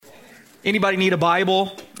Anybody need a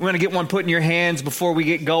Bible? We're going to get one put in your hands before we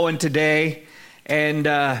get going today. And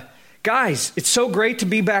guys, it's so great to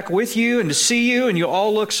be back with you and to see you, and you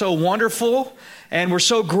all look so wonderful. And we're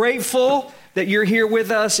so grateful that you're here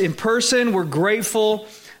with us in person. We're grateful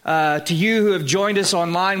to you who have joined us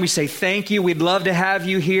online. We say thank you. We'd love to have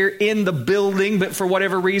you here in the building, but for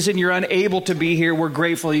whatever reason you're unable to be here, we're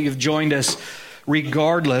grateful you've joined us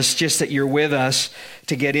regardless, just that you're with us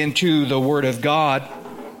to get into the Word of God.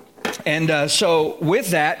 And so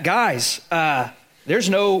with that, guys, there's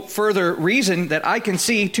no further reason that I can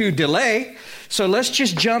see to delay. So let's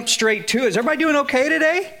just jump straight to it. Is everybody doing okay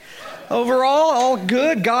today? Overall, all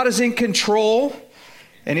good. God is in control,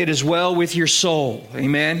 and it is well with your soul.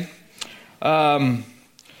 Amen.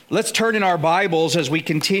 Let's turn in our Bibles as we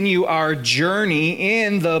continue our journey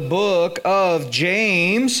in the book of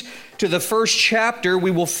James to the first chapter.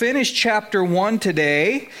 We will finish chapter 1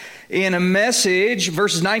 today in a message,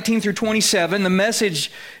 verses 19 through 27, the message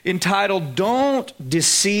entitled, Don't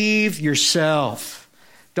Deceive Yourself.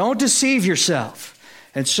 Don't deceive yourself.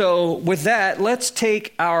 And so with that, let's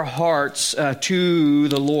take our hearts to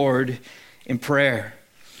the Lord in prayer.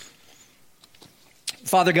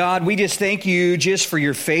 Father God, we just thank you just for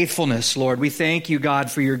your faithfulness, Lord. We thank you, God,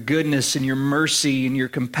 for your goodness and your mercy and your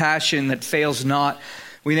compassion that fails not.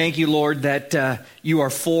 We thank you, Lord, that you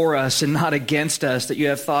are for us and not against us, that you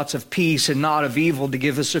have thoughts of peace and not of evil to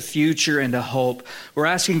give us a future and a hope. We're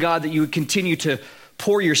asking, God, that you would continue to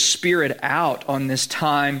pour your Spirit out on this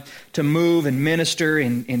time to move and minister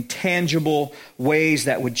in tangible ways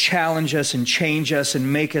that would challenge us and change us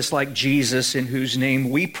and make us like Jesus, in whose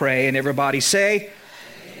name we pray. And everybody say,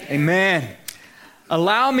 Amen.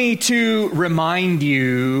 Allow me to remind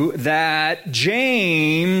you that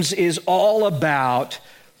James is all about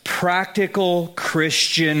practical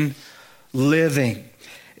Christian living.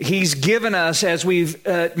 He's given us, as we've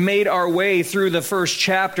made our way through the first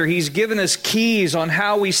chapter, he's given us keys on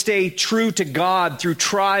how we stay true to God through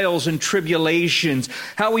trials and tribulations,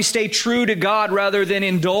 how we stay true to God rather than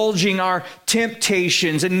indulging our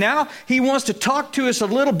temptations. And now he wants to talk to us a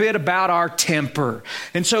little bit about our temper.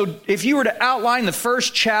 And so if you were to outline the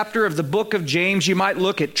first chapter of the book of James, you might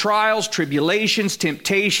look at trials, tribulations,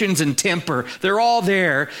 temptations, and temper. They're all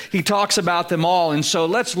there. He talks about them all. And so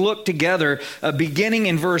let's look together, beginning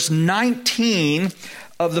in verse 19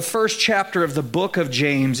 of the first chapter of the book of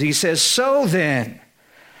James. He says, So then,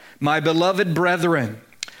 my beloved brethren,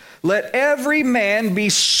 let every man be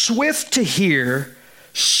swift to hear,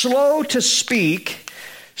 slow to speak,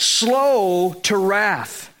 slow to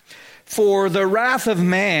wrath. For the wrath of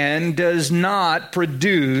man does not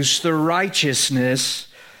produce the righteousness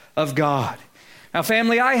of God. Now,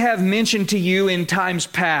 family, I have mentioned to you in times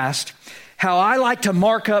past how I like to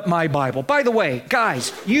mark up my Bible. By the way,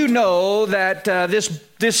 guys, you know that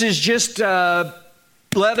this is just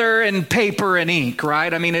leather and paper and ink,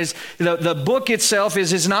 right? I mean, the book itself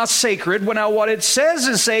is not sacred. Well, now, what it says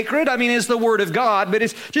is sacred, I mean, is the Word of God, but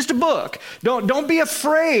it's just a book. Don't be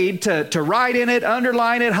afraid to write in it,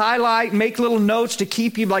 underline it, highlight, make little notes to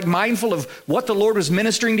keep you like mindful of what the Lord was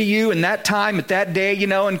ministering to you in that time, at that day, you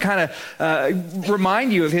know, and kind of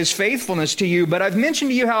remind you of His faithfulness to you. But I've mentioned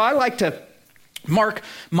to you how I like to mark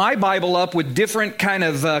my Bible up with different kind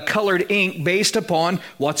of colored ink based upon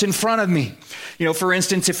what's in front of me. You know, for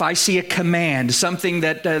instance, if I see a command, something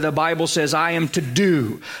that the Bible says I am to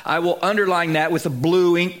do, I will underline that with a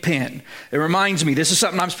blue ink pen. It reminds me this is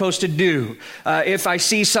something I'm supposed to do. If I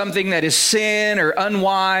see something that is sin or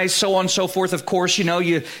unwise, so on and so forth, of course, you know,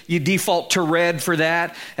 you default to red for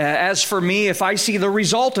that. As for me, if I see the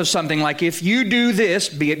result of something, like if you do this,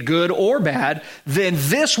 be it good or bad, then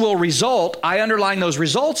this will result, I underline those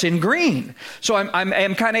results in green. So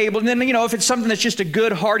I'm kind of able, and then, you know, if it's something that's just a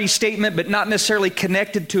good, hearty statement, but not necessarily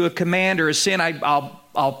connected to a command or a sin,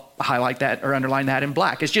 I'll highlight that or underline that in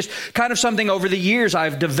black. It's just kind of something over the years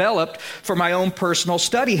I've developed for my own personal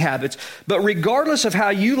study habits. But regardless of how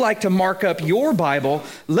you like to mark up your Bible,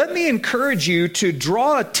 let me encourage you to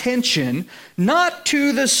draw attention not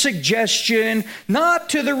to the suggestion, not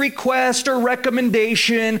to the request or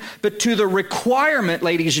recommendation, but to the requirement,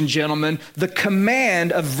 ladies and gentlemen, the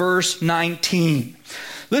command of verse 19.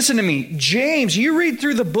 Listen to me. James, you read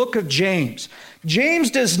through the book of James.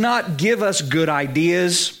 James does not give us good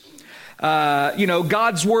ideas.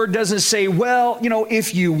 God's word doesn't say, well,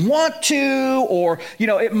 if you want to, or,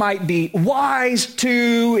 it might be wise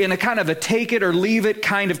to, in a kind of a take it or leave it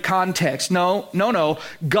kind of context. No.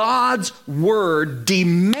 God's word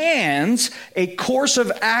demands a course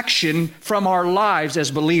of action from our lives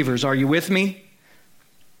as believers. Are you with me?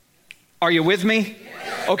 Are you with me?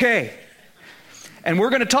 Okay. And we're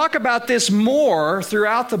going to talk about this more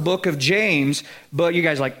throughout the book of James. But you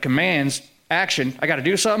guys like commands, action. I got to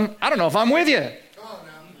do something. I don't know if I'm with you.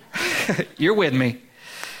 You're with me.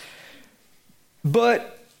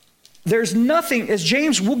 But there's nothing, as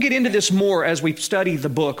James, we'll get into this more as we study the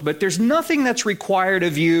book, but there's nothing that's required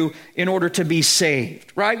of you in order to be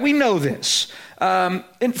saved, right? We know this.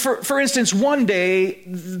 And for instance, one day,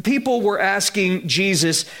 people were asking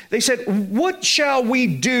Jesus, they said, what shall we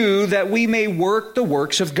do that we may work the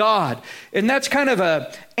works of God? And that's kind of an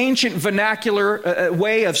ancient vernacular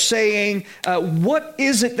way of saying, what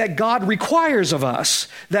is it that God requires of us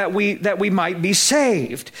that we might be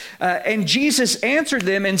saved? And Jesus answered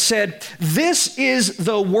them and said, this is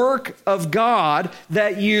the work of God,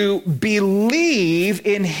 that you believe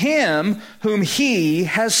in him whom he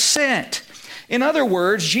has sent. In other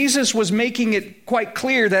words, Jesus was making it quite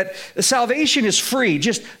clear that salvation is free.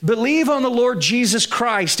 Just believe on the Lord Jesus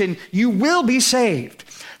Christ and you will be saved.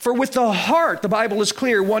 For with the heart, the Bible is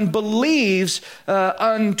clear, one believes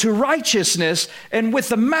unto righteousness, and with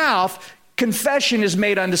the mouth, confession is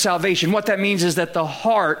made unto salvation. What that means is that the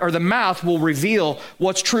heart or the mouth will reveal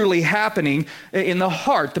what's truly happening in the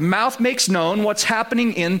heart. The mouth makes known what's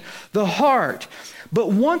happening in the heart. But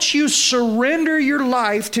once you surrender your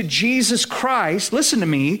life to Jesus Christ, listen to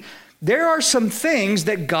me, there are some things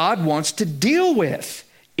that God wants to deal with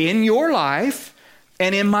in your life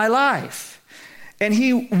and in my life. And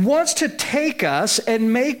he wants to take us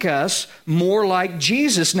and make us more like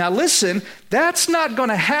Jesus. Now listen, that's not going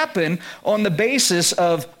to happen on the basis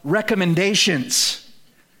of recommendations.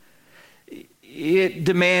 It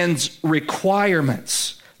demands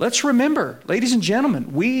requirements. Let's remember, ladies and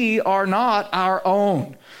gentlemen, we are not our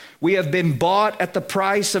own. We have been bought at the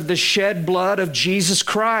price of the shed blood of Jesus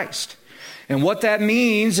Christ. And what that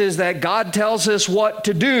means is that God tells us what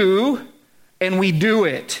to do, and we do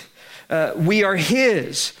it. We are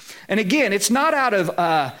his. And again, it's not out of,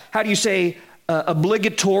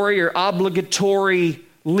 obligatory or obligatory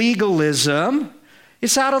legalism.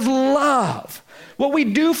 It's out of love. What we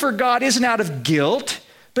do for God isn't out of guilt,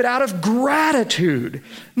 but out of gratitude.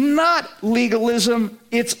 Not legalism,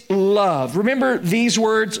 it's love. Remember these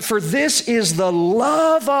words, for this is the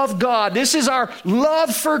love of God. This is our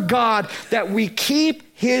love for God, that we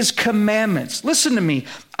keep his commandments. Listen to me.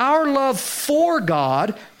 Our love for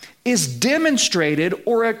God is demonstrated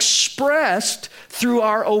or expressed through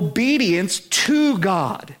our obedience to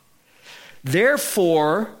God.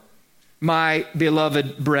 Therefore, my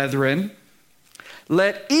beloved brethren,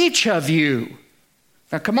 let each of you,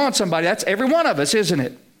 now come on somebody, that's every one of us, isn't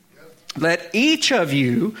it? Let each of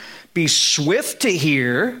you be swift to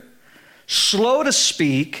hear, slow to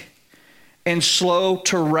speak, and slow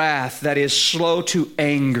to wrath, that is, slow to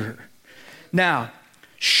anger. Now,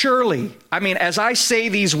 surely, as I say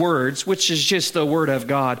these words, which is just the word of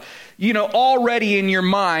God, already in your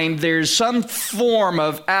mind, there's some form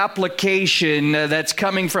of application that's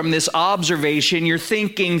coming from this observation. You're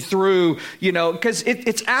thinking through, because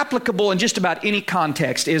it's applicable in just about any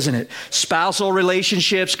context, isn't it? Spousal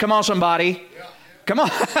relationships. Come on, somebody. Come on.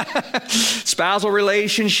 Spousal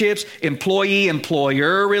relationships,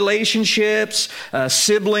 employee-employer relationships,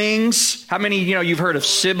 siblings. How many, you've heard of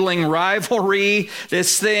sibling rivalry,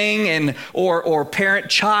 this thing, or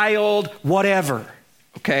parent-child, whatever.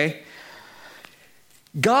 Okay?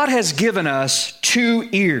 God has given us 2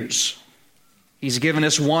 ears. He's given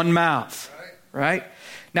us 1 mouth, right?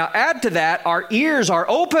 Now add to that, our ears are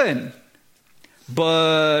open,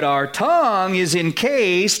 but our tongue is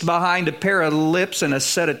encased behind a pair of lips and a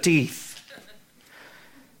set of teeth.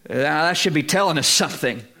 Now that should be telling us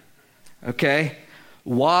something, okay?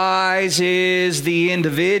 Wise is the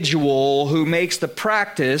individual who makes the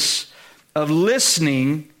practice of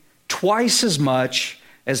listening twice as much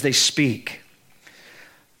as they speak.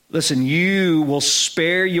 Listen, you will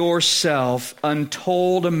spare yourself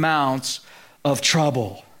untold amounts of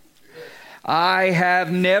trouble. I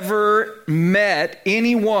have never met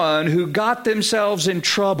anyone who got themselves in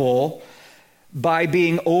trouble by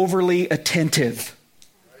being overly attentive.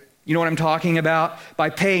 You know what I'm talking about? By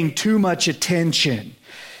paying too much attention.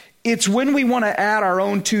 It's when we want to add our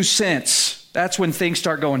own 2 cents. That's when things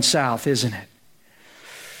start going south, isn't it?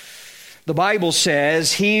 The Bible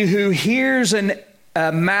says, he who hears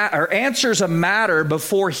answers a matter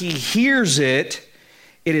before he hears it,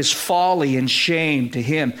 it is folly and shame to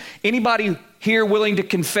him. Anybody here willing to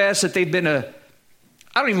confess that they've been I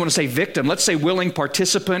don't even want to say victim, let's say willing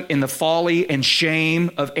participant in the folly and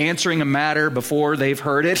shame of answering a matter before they've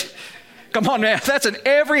heard it? Come on, man, that's an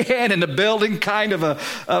every hand in the building kind of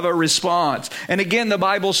a response. And again, the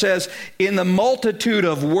Bible says, in the multitude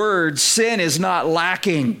of words, sin is not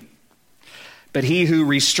lacking. but he who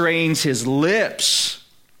restrains his lips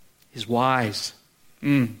is wise.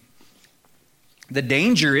 The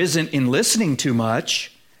danger isn't in listening too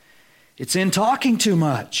much. It's in talking too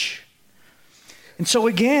much. And so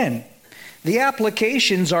again, the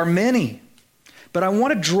applications are many. But I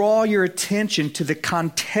want to draw your attention to the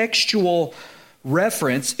contextual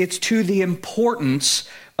reference. It's to the importance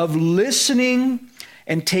of listening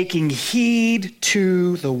and taking heed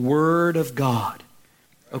to the Word of God.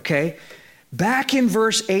 Okay? Back in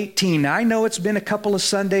verse 18, now I know it's been a couple of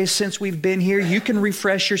Sundays since we've been here. You can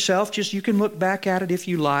refresh yourself. You can look back at it if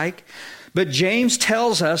you like. But James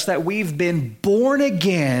tells us that we've been born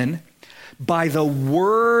again by the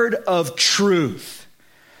word of truth.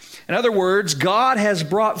 In other words, God has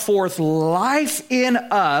brought forth life in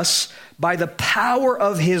us by the power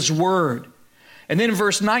of His word. And then in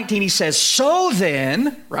verse 19 he says, so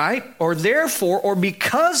then, right, or therefore, or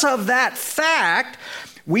because of that fact,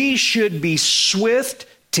 we should be swift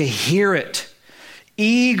to hear it,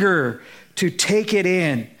 eager to take it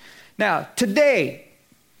in. Now, today,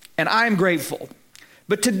 and I'm grateful,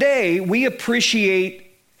 but today we appreciate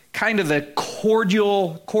kind of the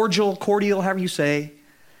cordial, however you say,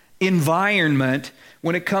 environment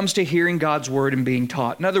when it comes to hearing God's word and being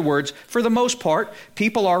taught. In other words, for the most part,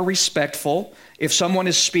 people are respectful. If someone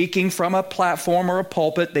is speaking from a platform or a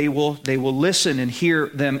pulpit, they will listen and hear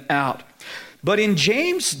them out. But in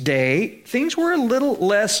James' day, things were a little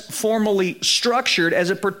less formally structured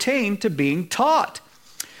as it pertained to being taught.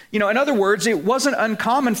 In other words, it wasn't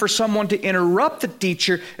uncommon for someone to interrupt the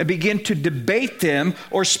teacher and begin to debate them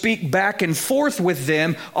or speak back and forth with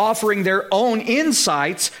them, offering their own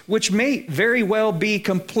insights, which may very well be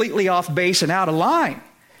completely off base and out of line.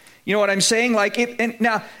 You know what I'm saying?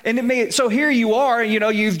 So here you are,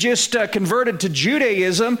 you've just converted to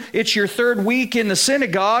Judaism. It's your third week in the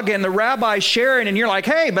synagogue and the rabbi's sharing, and you're like,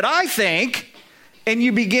 hey, but I think... And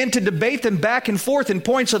you begin to debate them back and forth in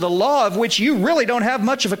points of the law of which you really don't have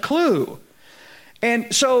much of a clue.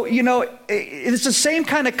 And so, it's the same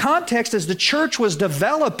kind of context as the church was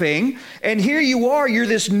developing. And here you are, you're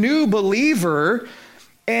this new believer.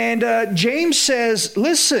 And James says,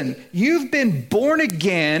 listen, you've been born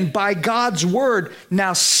again by God's word.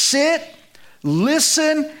 Now sit,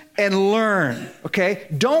 listen, and learn. Okay?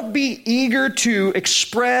 Don't be eager to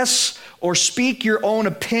express or speak your own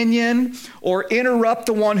opinion, or interrupt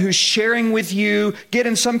the one who's sharing with you, get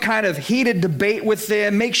in some kind of heated debate with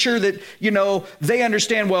them, make sure that, they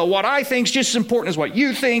understand, well, what I think is just as important as what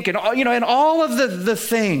you think, and, and all of the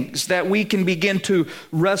things that we can begin to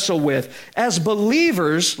wrestle with. As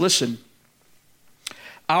believers, listen,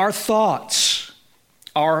 our thoughts,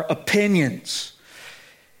 our opinions,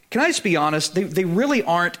 can I just be honest, they really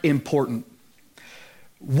aren't important.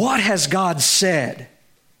 What has God said?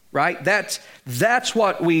 Right? That's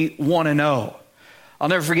what we want to know. I'll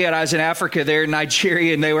never forget, I was in Africa there in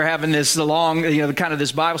Nigeria, and they were having this long, kind of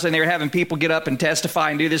this Bible study. They were having people get up and testify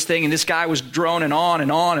and do this thing, and this guy was droning on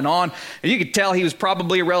and on and on. And you could tell he was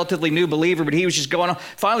probably a relatively new believer, but he was just going on.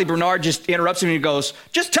 Finally, Bernard just interrupts him and he goes,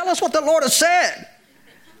 just tell us what the Lord has said.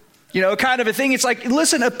 Kind of a thing. It's like,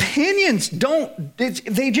 listen, opinions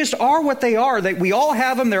they just are what they are. We all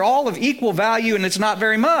have them. They're all of equal value, and it's not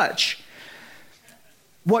very much.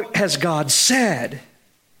 What has God said,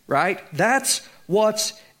 right? That's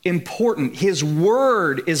what's important. His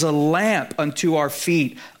word is a lamp unto our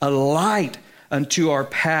feet, a light unto our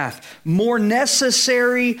path. More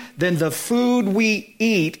necessary than the food we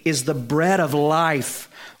eat is the bread of life,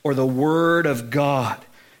 or the word of God.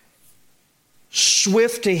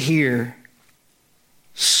 Swift to hear,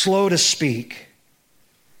 slow to speak,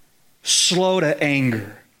 slow to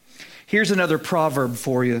anger. Here's another proverb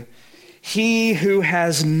for you. He who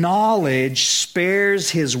has knowledge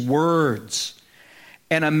spares his words,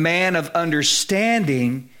 and a man of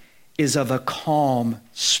understanding is of a calm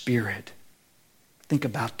spirit. Think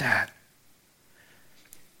about that.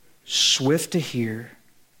 Swift to hear,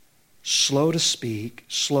 slow to speak,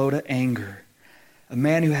 slow to anger. A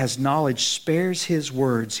man who has knowledge spares his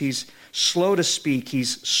words. He's slow to speak,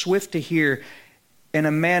 he's swift to hear, and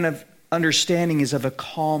a man of understanding is of a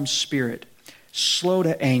calm spirit. Slow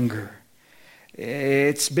to anger.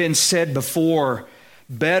 It's been said before,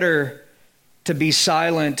 better to be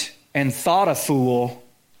silent and thought a fool,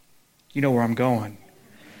 you know where I'm going,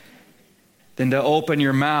 than to open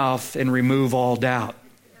your mouth and remove all doubt.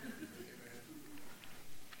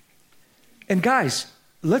 And guys,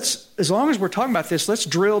 as long as we're talking about this, let's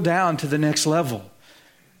drill down to the next level.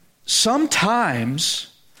 Sometimes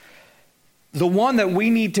the one that we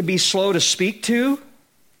need to be slow to speak to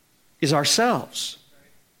is ourselves.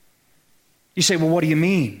 You say, well, what do you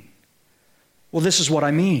mean? Well, this is what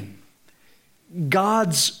I mean.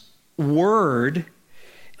 God's word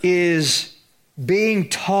is being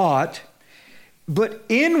taught, but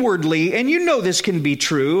inwardly, and you know this can be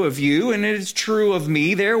true of you, and it's true of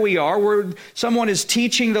me. There we are, where someone is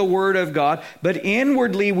teaching the word of God, but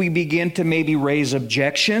inwardly we begin to maybe raise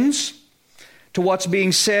objections to what's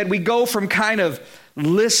being said. We go from kind of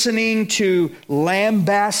listening to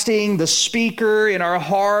lambasting the speaker in our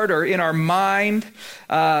heart or in our mind.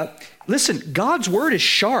 Listen, God's word is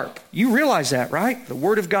sharp. You realize that, right? The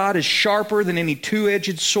word of God is sharper than any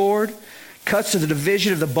two-edged sword. Cuts to the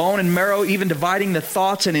division of the bone and marrow, even dividing the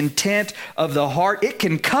thoughts and intent of the heart. It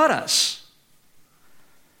can cut us.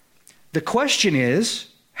 The question is,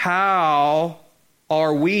 how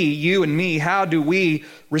are we, you and me, how do we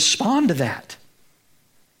respond to that?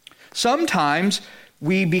 Sometimes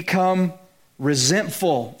we become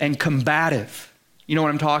resentful and combative. You know what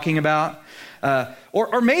I'm talking about?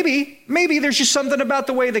 Or maybe there's just something about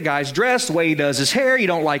the way the guy's dressed, the way he does his hair. You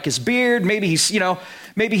don't like his beard. Maybe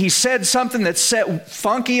he said something that's set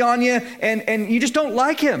funky on you, and you just don't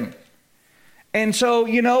like him. And so,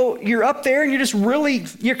 you're up there and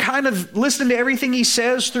you're kind of listening to everything he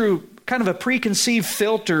says through kind of a preconceived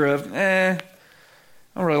filter of, I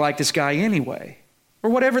don't really like this guy anyway. Or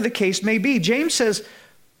whatever the case may be. James says,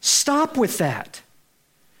 stop with that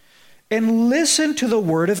and listen to the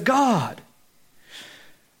word of God.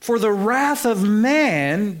 For the wrath of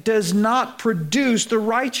man does not produce the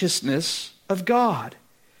righteousness of God.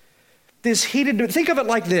 Think of it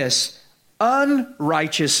like this.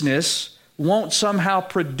 Unrighteousness won't somehow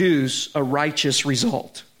produce a righteous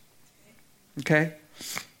result. Okay?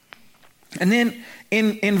 And then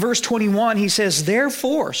in verse 21, he says,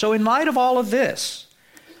 therefore, so in light of all of this,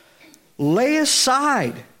 lay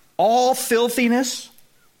aside all filthiness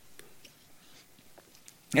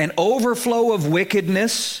and overflow of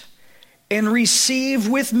wickedness, and receive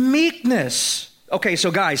with meekness. Okay, so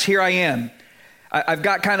guys, here I am. I've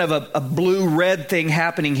got kind of a blue-red thing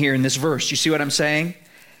happening here in this verse. You see what I'm saying?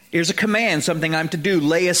 Here's a command, something I'm to do.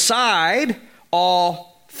 Lay aside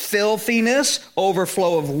all filthiness,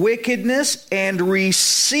 overflow of wickedness, and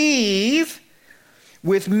receive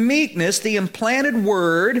with meekness the implanted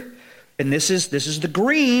word. And this is the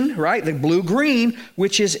green, right? The blue-green,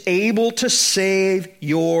 which is able to save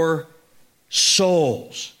your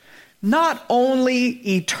souls. Not only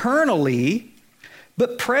eternally,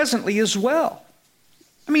 but presently as well.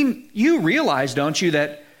 I mean, you realize, don't you,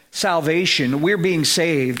 that salvation, we're being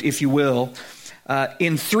saved, if you will,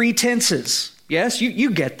 in three tenses. Yes,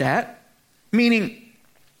 you get that. Meaning,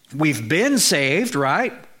 we've been saved,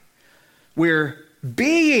 right? We're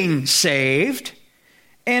being saved,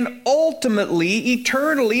 and ultimately,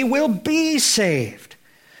 eternally, will be saved.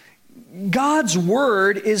 God's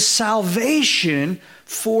word is salvation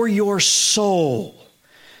for your soul.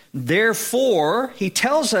 Therefore, he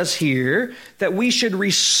tells us here that we should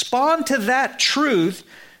respond to that truth.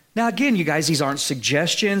 Now again, you guys, these aren't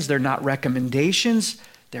suggestions, they're not recommendations,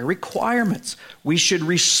 they're requirements. We should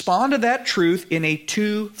respond to that truth in a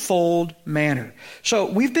twofold manner.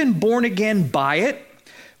 So we've been born again by it.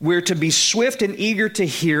 We're to be swift and eager to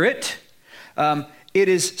hear it. It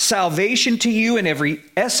is salvation to you in every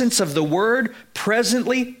essence of the word,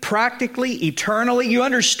 presently, practically, eternally. You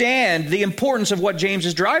understand the importance of what James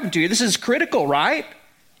is driving to you. This is critical, right?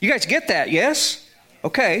 You guys get that, yes?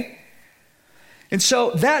 Okay. And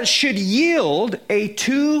so that should yield a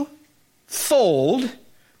twofold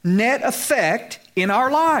net effect in our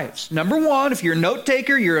lives. Number one, if you're a note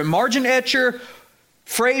taker, you're a margin etcher,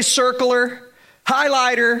 phrase circler,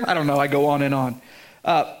 highlighter, I don't know, I go on and on.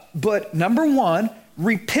 But number one,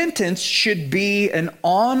 repentance should be an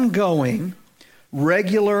ongoing,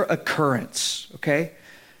 regular occurrence, okay?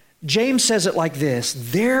 James says it like this,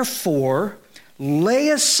 therefore, lay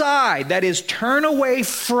aside, that is, turn away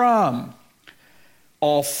from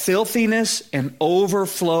all filthiness and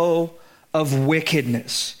overflow of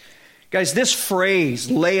wickedness. Guys, this phrase,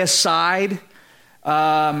 lay aside,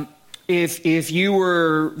 if you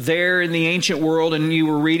were there in the ancient world and you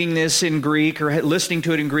were reading this in Greek or listening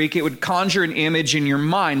to it in Greek, it would conjure an image in your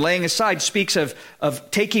mind. Laying aside speaks of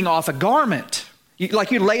taking off a garment.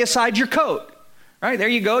 Like you lay aside your coat. Right, there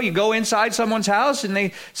you go. You go inside someone's house and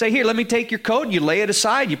they say, here, let me take your coat. You lay it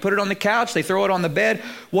aside. You put it on the couch. They throw it on the bed,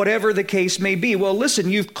 whatever the case may be. Well,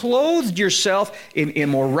 listen, you've clothed yourself in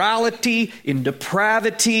immorality, in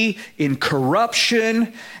depravity, in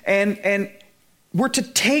corruption, and we're to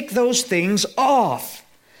take those things off,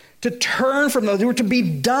 to turn from those. We're to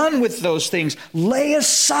be done with those things. Lay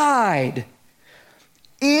aside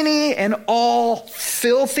any and all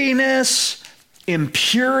filthiness,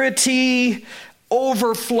 impurity,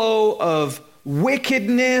 overflow of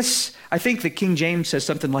wickedness. I think the King James says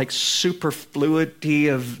something like superfluity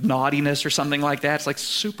of naughtiness or something like that. It's like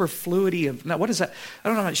superfluity of, no, what is that? I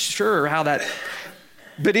don't know, I'm not sure how that,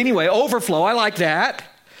 but anyway, overflow, I like that.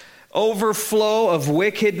 Overflow of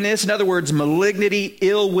wickedness. In other words, malignity,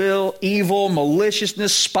 ill will, evil,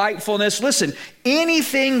 maliciousness, spitefulness. Listen,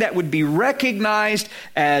 anything that would be recognized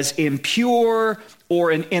as impure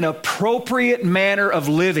or an inappropriate manner of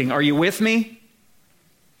living. Are you with me?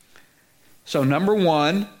 So number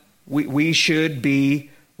one, we should be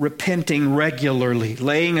repenting regularly,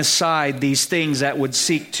 laying aside these things that would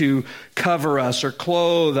seek to cover us or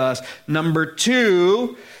clothe us. Number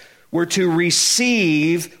two, we're to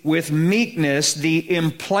receive with meekness the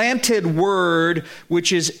implanted word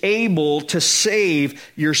which is able to save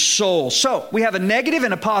your soul. So we have a negative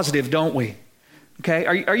and a positive, don't we? Okay,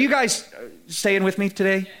 are you guys staying with me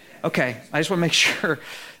today? Okay, I just want to make sure.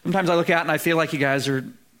 Sometimes I look out and I feel like you guys are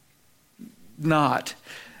not.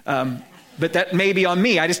 But that may be on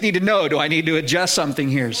me. I just need to know, do I need to adjust something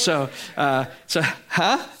here? So,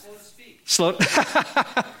 huh? Slow.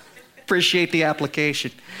 Appreciate the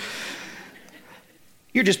application.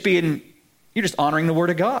 You're just honoring the Word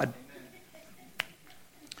of God.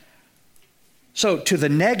 So to the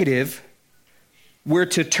negative, we're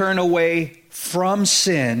to turn away from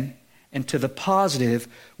sin, and to the positive,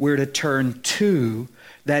 we're to turn to,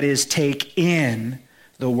 that is, take in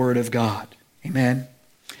the Word of God. Amen.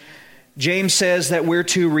 James says that we're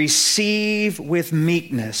to receive with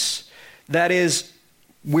meekness. That is,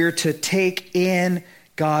 we're to take in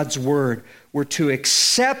God's Word. We're to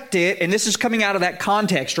accept it, and this is coming out of that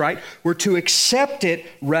context, right? We're to accept it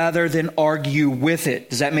rather than argue with it.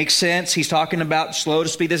 Does that make sense? He's talking about slow to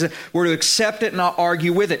speak. We're to accept it, not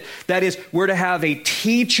argue with it. That is, we're to have a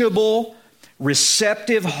teachable,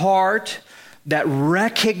 receptive heart that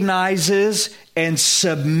recognizes and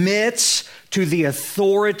submits to the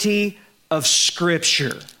authority of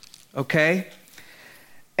Scripture. Okay?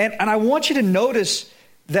 And I want you to notice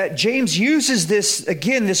that James uses this,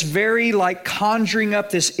 again, this very like conjuring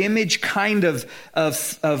up this image kind of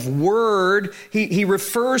word. He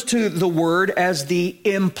refers to the word as the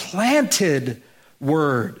implanted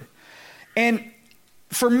word. And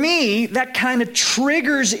for me, that kind of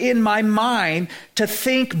triggers in my mind to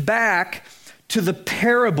think back to the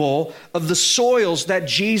parable of the soils that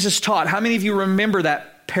Jesus taught. How many of you remember that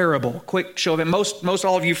parable? Quick show of it. Most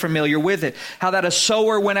all of you familiar with it. How that a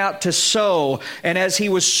sower went out to sow, and as he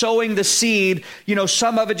was sowing the seed,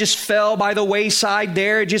 some of it just fell by the wayside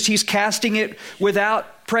there. He's casting it without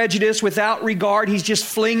prejudice, without regard. He's just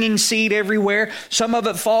flinging seed everywhere. Some of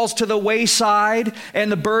it falls to the wayside, and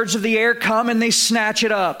the birds of the air come and they snatch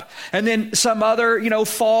it up. And then some other,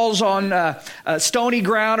 falls on stony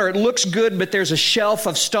ground, or it looks good, but there's a shelf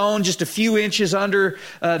of stone just a few inches under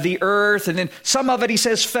the earth. And then some of it, he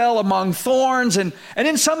says, fell among thorns, and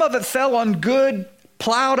then some of it fell on good,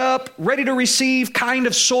 plowed up, ready to receive kind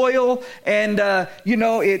of soil. And,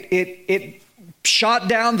 it shot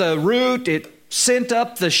down the root, it sent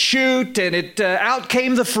up the shoot, and out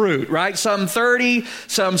came the fruit, right? Some 30,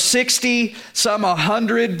 some 60, some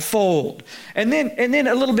 100-fold. And then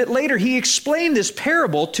a little bit later, he explained this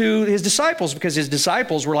parable to his disciples, because his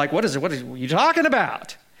disciples were like, what are you talking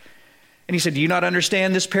about? And he said, do you not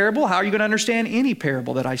understand this parable? How are you going to understand any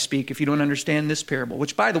parable that I speak if you don't understand this parable?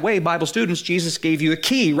 Which, by the way, Bible students, Jesus gave you a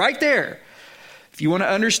key right there. If you want to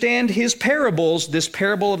understand his parables, this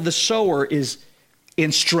parable of the sower is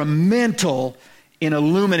instrumental in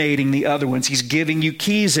illuminating the other ones. He's giving you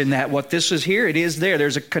keys in that. What this is here, it is there.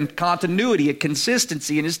 There's a continuity, a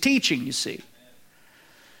consistency in his teaching, you see.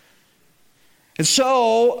 And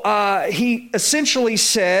so he essentially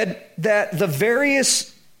said that the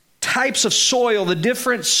various types of soil, the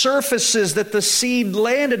different surfaces that the seed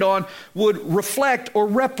landed on, would reflect or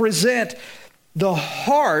represent the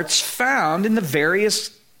hearts found in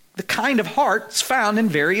the kind of hearts found in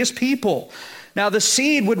various people. Now, the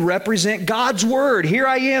seed would represent God's word. Here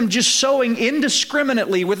I am just sowing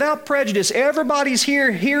indiscriminately, without prejudice. Everybody's here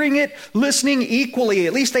hearing it, listening equally.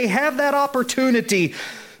 At least they have that opportunity.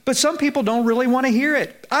 But some people don't really want to hear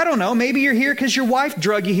it. I don't know. Maybe you're here because your wife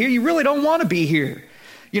drug you here. You really don't want to be here.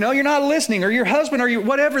 You're not listening, or your husband, or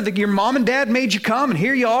whatever. Your mom and dad made you come, and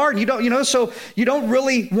here you are, and you don't, so you don't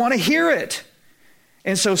really want to hear it.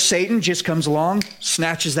 And so Satan just comes along,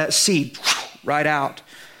 snatches that seed right out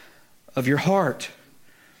of your heart.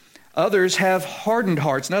 Others have hardened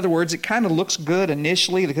hearts. In other words, it kind of looks good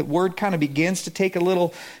initially. The word kind of begins to take a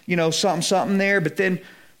little, something there. But then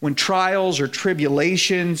when trials or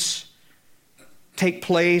tribulations take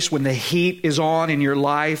place, when the heat is on in your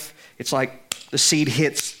life, it's like the seed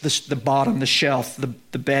hits the bottom, the shelf,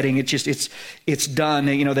 the bedding. It's done.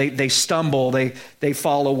 They stumble, they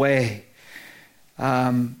fall away.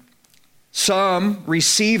 Some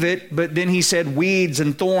receive it, but then he said weeds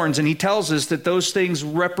and thorns, and he tells us that those things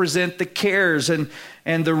represent the cares and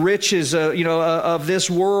the riches, of this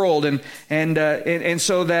world, and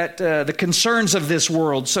so that the concerns of this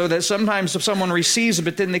world. So that sometimes if someone receives it,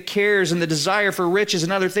 but then the cares and the desire for riches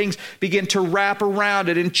and other things begin to wrap around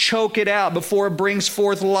it and choke it out before it brings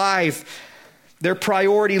forth life. Their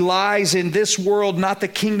priority lies in this world, not the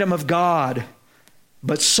kingdom of God.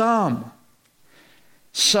 But some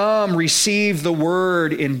receive the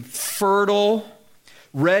word in fertile,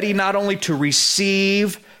 ready not only to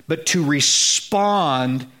receive, but to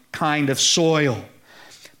respond kind of soil.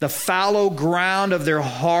 The fallow ground of their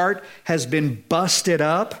heart has been busted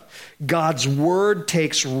up. God's word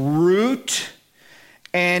takes root,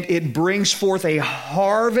 and it brings forth a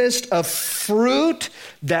harvest of fruit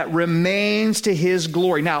that remains to His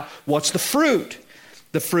glory. Now, what's the fruit?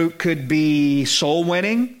 The fruit could be soul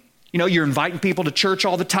winning. You're inviting people to church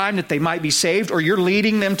all the time that they might be saved, or you're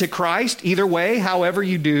leading them to Christ. Either way, however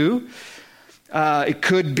you do. It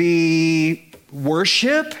could be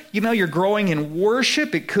worship. You're growing in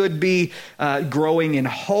worship. It could be growing in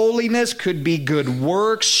holiness. Could be good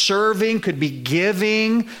works, serving. Could be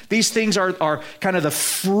giving. These things are kind of the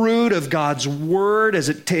fruit of God's word as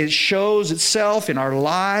it shows itself in our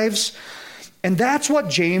lives. And that's what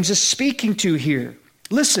James is speaking to here.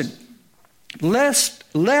 Listen.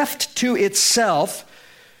 Left to itself,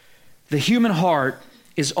 the human heart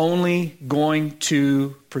is only going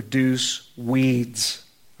to produce weeds,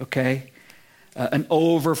 okay? An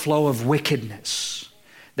overflow of wickedness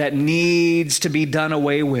that needs to be done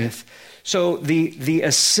away with. So the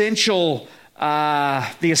essential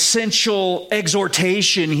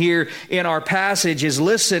exhortation here in our passage is,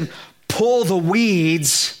 listen, pull the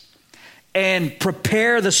weeds and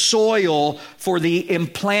prepare the soil for the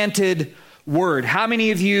implanted word. How many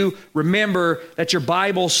of you remember that your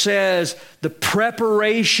Bible says the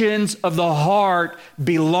preparations of the heart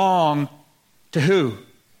belong to who?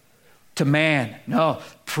 To man. No,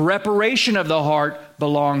 preparation of the heart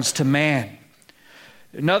belongs to man.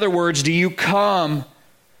 In other words, do you come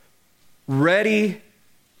ready,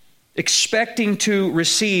 expecting to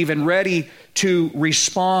receive and ready to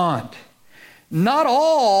respond? Not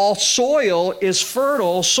all soil is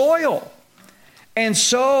fertile soil. And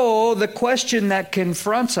so the question that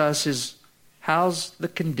confronts us is, how's the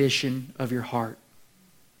condition of your heart?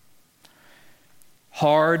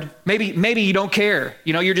 Hard. Maybe you don't care.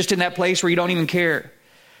 You're just in that place where you don't even care.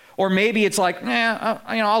 Or maybe it's like,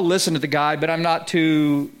 I'll listen to the guy, but I'm not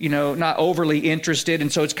too, not overly interested.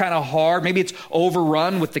 And so it's kind of hard. Maybe it's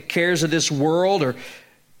overrun with the cares of this world, or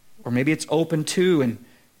maybe it's open to and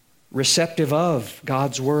receptive of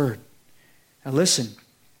God's word. Now listen.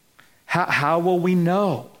 How will we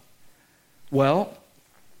know? Well,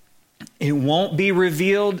 it won't be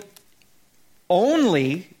revealed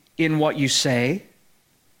only in what you say,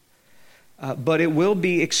 but it will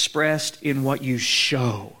be expressed in what you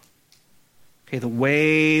show. Okay, the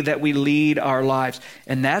way that we lead our lives.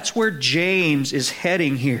 And that's where James is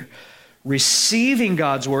heading here. Receiving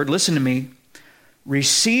God's word, listen to me,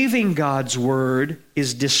 receiving God's word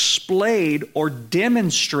is displayed or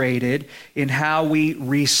demonstrated in how we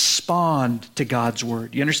respond to God's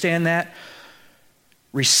word. You understand that?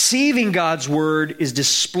 Receiving God's word is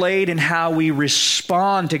displayed in how we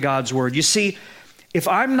respond to God's word. You see, if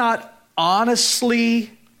I'm not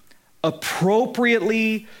honestly,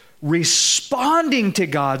 appropriately responding to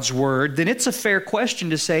God's word, then it's a fair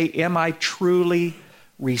question to say, am I truly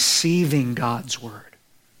receiving God's word?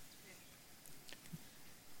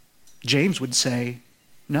 James would say,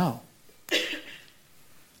 no.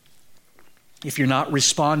 If you're not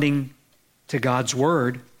responding to God's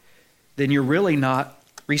word, then you're really not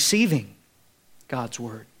receiving God's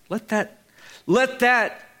word. Let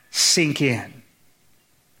that sink in.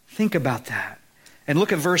 Think about that. And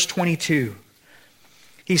look at verse 22.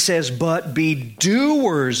 He says, but be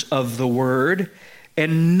doers of the word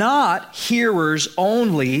and not hearers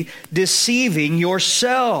only, deceiving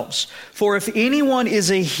yourselves. For if anyone is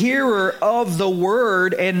a hearer of the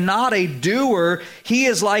word and not a doer, he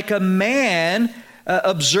is like a man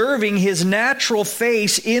observing his natural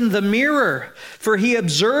face in the mirror. For he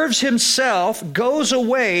observes himself, goes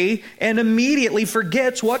away, and immediately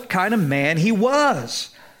forgets what kind of man he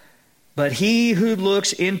was. But he who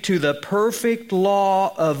looks into the perfect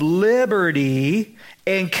law of liberty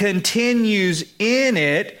and continues in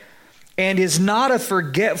it, and is not a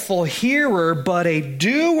forgetful hearer, but a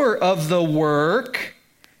doer of the work,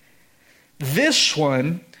 this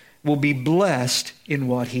one will be blessed in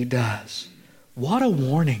what he does. What a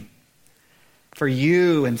warning for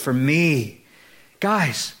you and for me.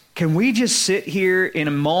 Guys, can we just sit here in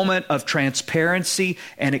a moment of transparency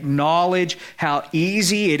and acknowledge how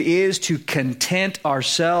easy it is to content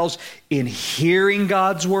ourselves in hearing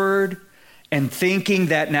God's word and thinking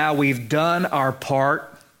that now we've done our part?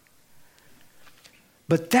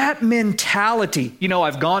 But that mentality,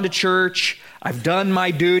 I've gone to church, I've done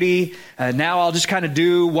my duty, now I'll just kind of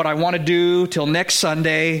do what I want to do till next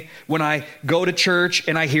Sunday when I go to church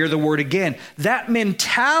and I hear the word again. That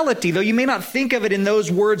mentality, though you may not think of it in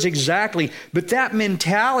those words exactly, but that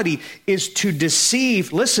mentality is to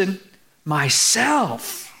deceive, listen,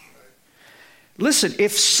 myself. Listen,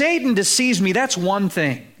 if Satan deceives me, that's one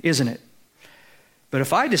thing, isn't it? But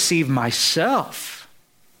if I deceive myself,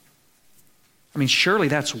 surely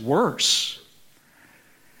that's worse.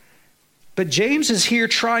 But James is here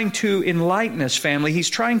trying to enlighten us, family. He's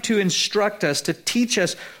trying to instruct us, to teach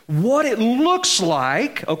us what it looks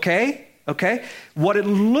like, okay? What it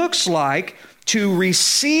looks like to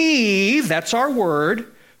receive, that's our word,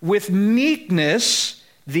 with meekness,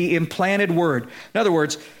 the implanted word. In other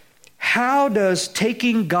words, how does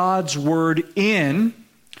taking God's word in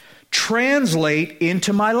translate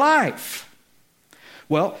into my life?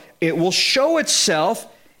 Well, it will show itself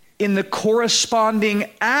in the corresponding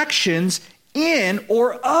actions in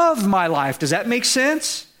or of my life. Does that make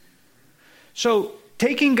sense? So,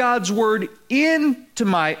 taking God's word into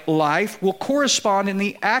my life will correspond in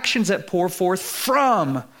the actions that pour forth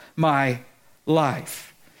from my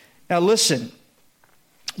life. Now listen,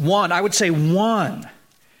 I would say one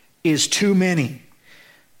is too many.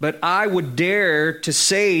 But I would dare to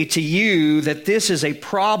say to you that this is a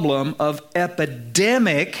problem of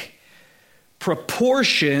epidemic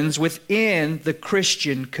proportions within the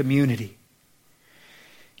Christian community.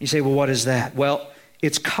 You say, well, what is that? Well,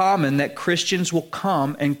 it's common that Christians will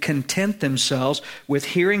come and content themselves with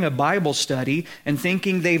hearing a Bible study and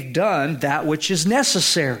thinking they've done that which is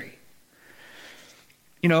necessary.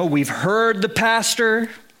 We've heard the pastor.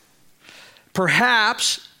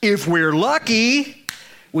 Perhaps, if we're lucky,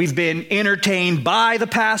 we've been entertained by the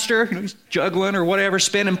pastor. He's juggling or whatever,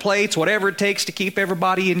 spinning plates, whatever it takes to keep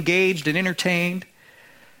everybody engaged and entertained.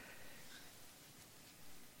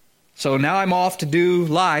 So now I'm off to do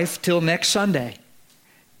life till next Sunday.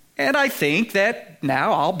 And I think that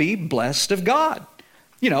now I'll be blessed of God.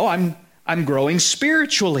 I'm growing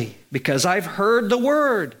spiritually because I've heard the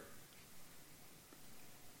word.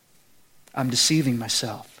 I'm deceiving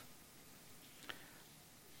myself.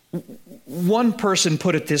 One person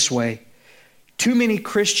put it this way: too many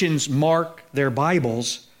Christians mark their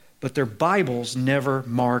Bibles, but their Bibles never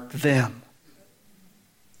mark them.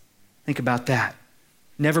 Think about that.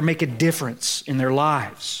 Never make a difference in their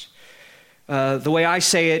lives. The way I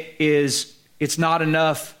say it is, it's not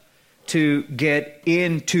enough to get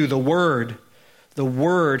into the Word. The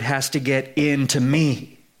Word has to get into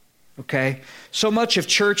me. Okay? So much of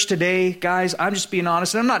church today, guys, I'm just being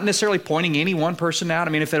honest, and I'm not necessarily pointing any one person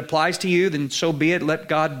out. If it applies to you, then so be it. Let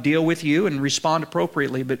God deal with you and respond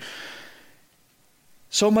appropriately. But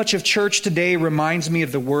so much of church today reminds me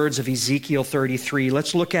of the words of Ezekiel 33.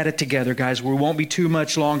 Let's look at it together, guys. We won't be too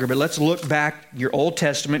much longer, but let's look back your Old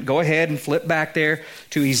Testament. Go ahead and flip back there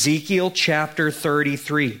to Ezekiel chapter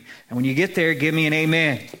 33. And when you get there, give me an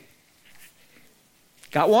amen.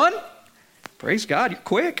 Got one? Praise God, you're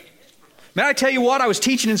quick. Man, I tell you what, I was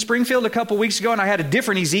teaching in Springfield a couple weeks ago, and I had a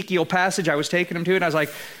different Ezekiel passage I was taking them to, and I was like,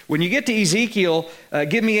 when you get to Ezekiel,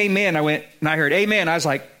 give me amen. I went, and I heard amen. I was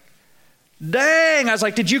like, dang. I was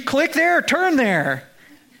like, did you click there or turn there?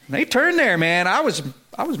 And they turned there, man. I was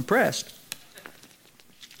impressed.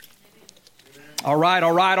 All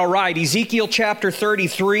right. Ezekiel chapter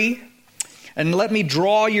 33. And let me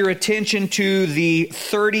draw your attention to the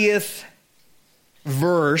 30th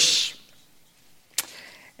verse.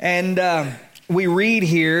 And we read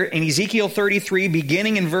here in Ezekiel 33,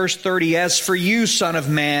 beginning in verse 30, "As for you, son of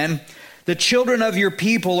man, the children of your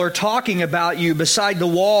people are talking about you beside the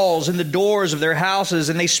walls and the doors of their houses,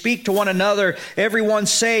 and they speak to one another, everyone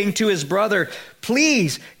saying to his brother,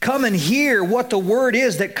 'Please come and hear what the word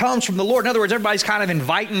is that comes from the Lord.'" In other words, everybody's kind of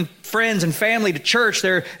inviting friends and family to church.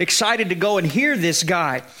 They're excited to go and hear this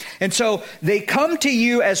guy. And so they come to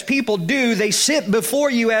you as people do. They sit before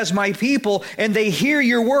you as my people, and they hear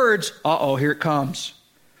your words. Uh-oh, here it comes.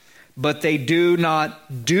 But they do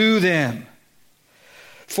not do them.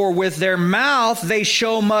 For with their mouth they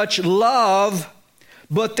show much love,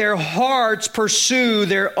 but their hearts pursue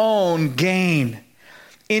their own gain.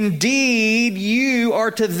 Indeed, you are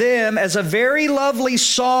to them as a very lovely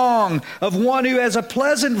song of one who has a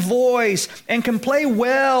pleasant voice and can play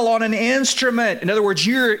well on an instrument. In other words,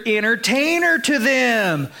 you're an entertainer to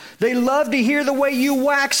them. They love to hear the way you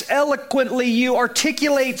wax eloquently. You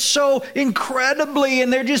articulate so incredibly,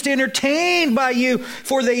 and they're just entertained by you,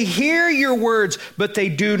 for they hear your words, but they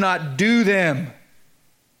do not do them.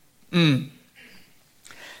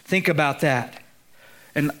 Think about that.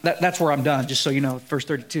 And that's where I'm done, just so you know, verse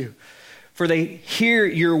 32. For they hear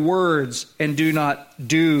your words and do not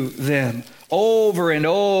do them. Over and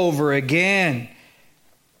over again,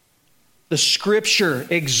 the Scripture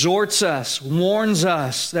exhorts us, warns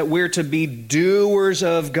us that we're to be doers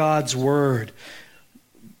of God's Word.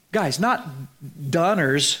 Guys, not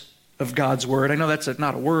doners of God's Word. I know that's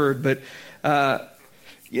not a word, but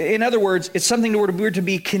in other words, it's something we're to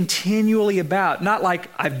be continually about. Not like,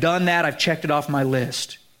 I've done that, I've checked it off my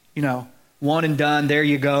list. You know, one and done, there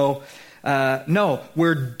you go. No,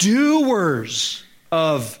 we're doers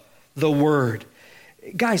of the Word.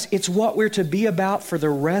 Guys, it's what we're to be about for the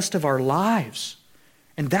rest of our lives.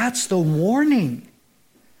 And that's the warning.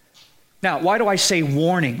 Now, why do I say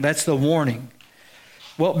warning? That's the warning.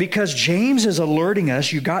 Well, because James is alerting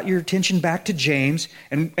us. You got your attention back to James.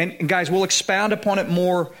 And guys, we'll expound upon it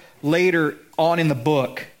more later on in the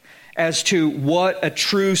book as to what a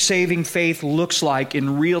true saving faith looks like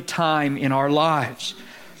in real time in our lives.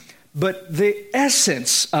 But the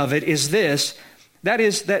essence of it is this. That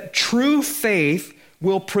is that true faith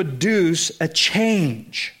will produce a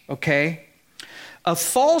change, okay? A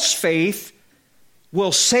false faith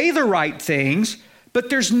will say the right things, but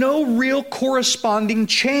there's no real corresponding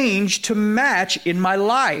change to match in my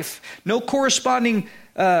life. No corresponding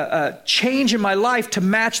change in my life to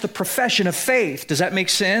match the profession of faith. Does that make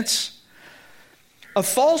sense? A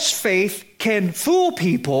false faith can fool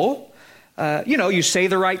people. You say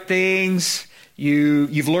the right things.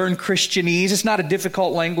 You've learned Christianese. It's not a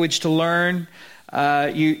difficult language to learn.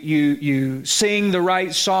 You sing the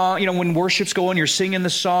right song. You know, when worship's going, you're singing the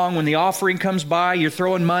song. When the offering comes by, you're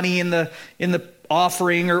throwing money in the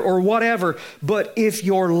offering or whatever. But if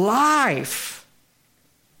your life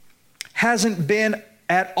hasn't been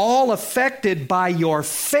at all affected by your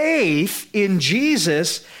faith in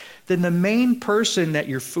Jesus, then the main person that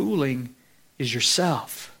you're fooling is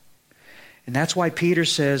yourself. And that's why Peter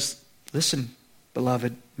says, listen,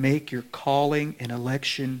 beloved, make your calling and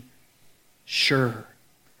election sure.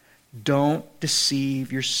 Don't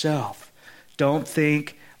deceive yourself. Don't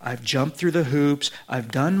think, I've jumped through the hoops,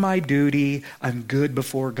 I've done my duty, I'm good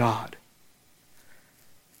before God.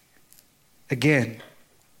 Again,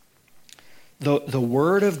 the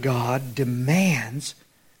Word of God demands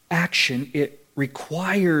action. It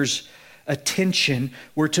requires attention.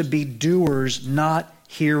 We're to be doers, not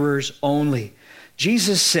hearers only.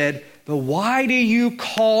 Jesus said, but why do you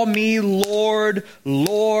call me Lord,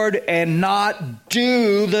 Lord, and not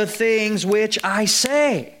do the things which I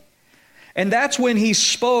say? And that's when he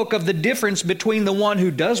spoke of the difference between the one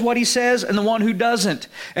who does what he says and the one who doesn't.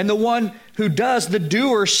 And the one who does, the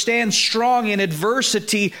doer, stands strong in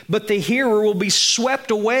adversity, but the hearer will be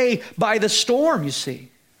swept away by the storm, you see.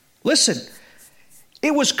 Listen,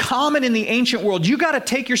 it was common in the ancient world. You got to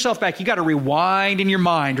take yourself back. You got to rewind in your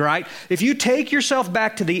mind, right? If you take yourself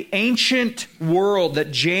back to the ancient world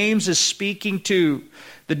that James is speaking to,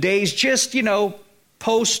 the days just,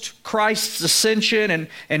 post Christ's ascension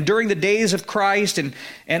and during the days of Christ and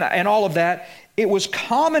all of that, it was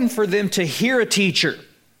common for them to hear a teacher.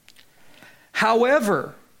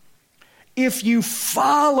 However, if you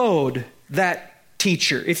followed that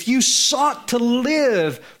teacher, if you sought to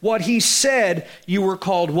live what he said, you were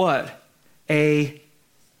called what? A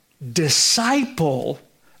disciple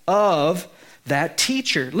of that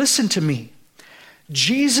teacher. Listen to me.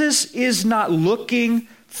 Jesus is not looking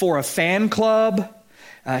for a fan club.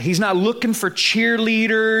 He's not looking for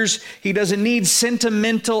cheerleaders. He doesn't need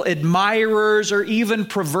sentimental admirers or even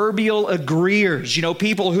proverbial agreeers.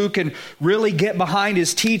 People who can really get behind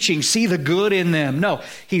his teaching, see the good in them. No,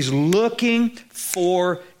 he's looking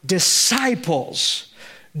for disciples,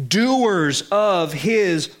 doers of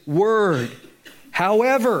his word.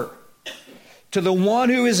 However, to the one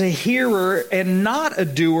who is a hearer and not a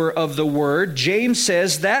doer of the word, James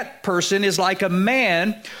says that person is like a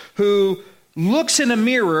man who looks in a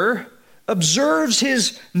mirror, observes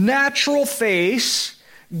his natural face,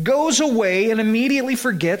 goes away, and immediately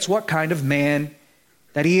forgets what kind of man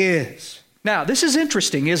that he is. Now, this is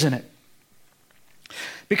interesting, isn't it?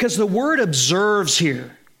 Because the word observes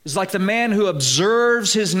here is like the man who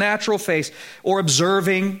observes his natural face, or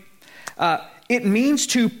observing. It means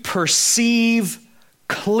to perceive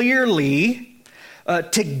clearly,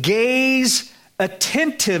 to gaze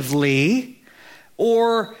attentively,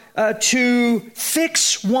 or to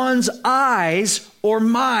fix one's eyes or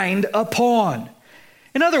mind upon.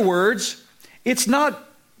 In other words, it's not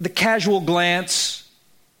the casual glance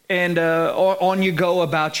and on you go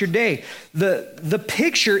about your day. The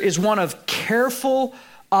picture is one of careful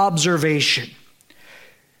observation.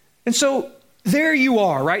 And so there you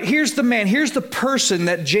are, right? Here's the man, here's the person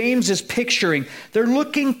that James is picturing. They're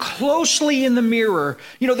looking closely in the mirror.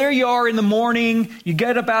 You know, there you are in the morning, you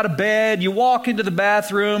get up out of bed, you walk into the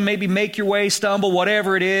bathroom, maybe make your way, stumble,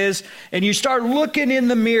 whatever it is, and you start looking in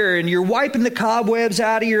the mirror and you're wiping the cobwebs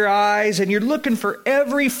out of your eyes and you're looking for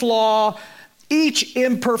every flaw, each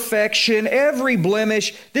imperfection, every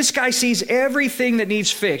blemish. This guy sees everything that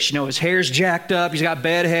needs fixed. You know, his hair's jacked up, he's got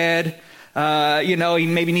bedhead. He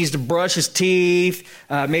maybe needs to brush his teeth,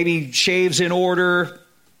 maybe shaves in order,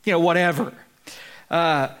 whatever.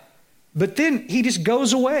 But then he just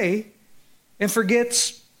goes away and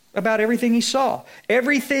forgets about everything he saw,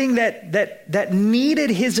 everything that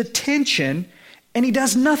needed his attention, and he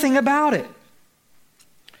does nothing about it.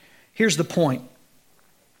 Here's the point.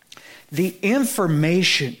 The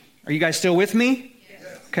information, are you guys still with me?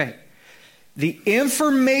 Yes. Okay. The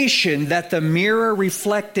information that the mirror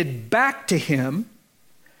reflected back to him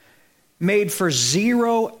made for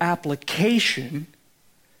zero application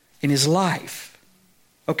in his life.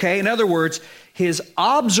 Okay? In other words, his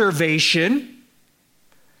observation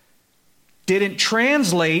didn't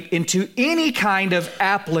translate into any kind of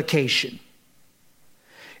application.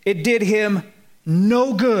 It did him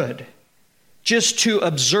no good just to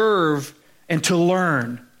observe and to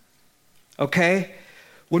learn. Okay?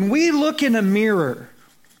 When we look in a mirror,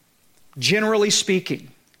 generally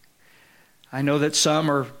speaking, I know that some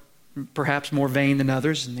are perhaps more vain than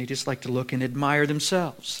others, and they just like to look and admire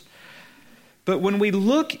themselves. But when we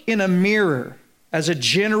look in a mirror, as a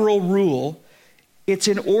general rule, it's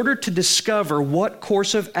in order to discover what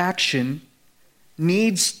course of action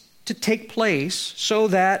needs to take place so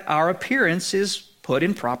that our appearance is put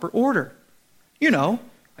in proper order.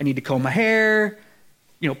 I need to comb my hair,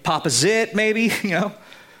 pop a zit maybe,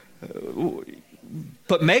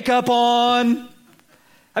 put makeup on.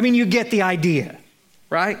 I mean, you get the idea,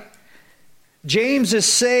 right? James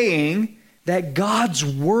is saying that God's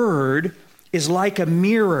word is like a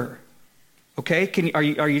mirror. Okay? Are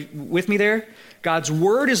you with me there? God's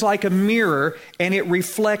word is like a mirror, and it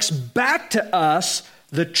reflects back to us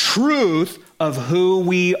the truth of who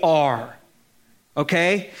we are.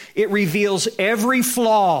 Okay? It reveals every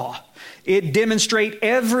flaw. It demonstrates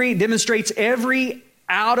every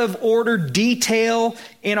out of order detail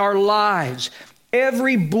in our lives,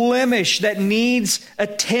 every blemish that needs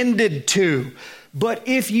attended to. But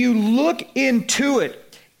if you look into it,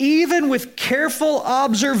 even with careful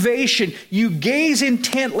observation, you gaze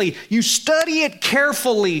intently, you study it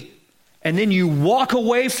carefully, and then you walk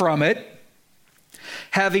away from it,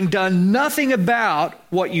 having done nothing about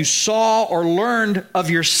what you saw or learned of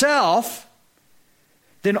yourself,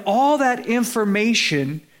 then all that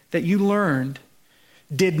information that you learned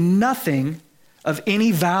did nothing of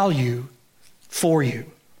any value for you.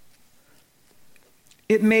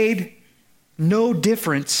 It made no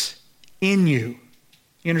difference in you.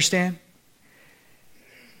 You understand?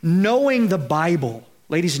 Knowing the Bible,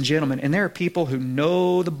 ladies and gentlemen, and there are people who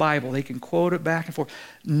know the Bible, they can quote it back and forth.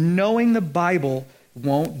 Knowing the Bible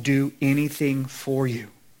won't do anything for you.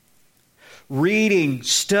 Reading,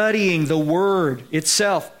 studying the Word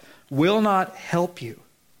itself will not help you.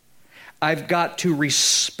 I've got to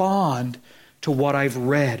respond to what I've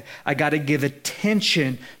read. I got to give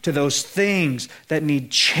attention to those things that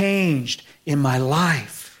need changed in my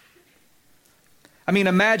life. I mean,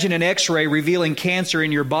 imagine an x-ray revealing cancer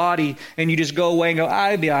in your body and you just go away and go,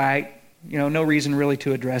 I'll be all right. No reason really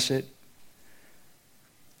to address it.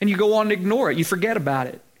 And you go on to ignore it. You forget about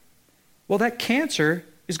it. Well, that cancer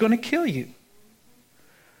is going to kill you.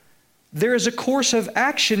 There is a course of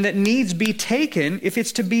action that needs to be taken if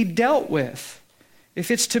it's to be dealt with,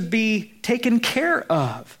 if it's to be taken care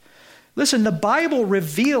of. Listen, the Bible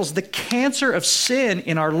reveals the cancer of sin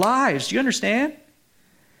in our lives. Do you understand?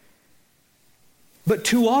 But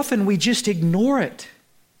too often we just ignore it.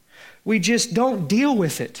 We just don't deal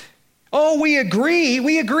with it. Oh, we agree,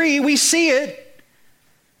 we see it.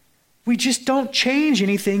 We just don't change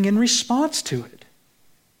anything in response to it.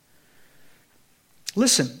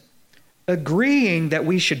 Listen. Agreeing that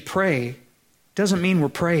we should pray doesn't mean we're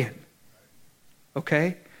praying.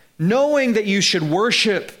 Okay? Knowing that you should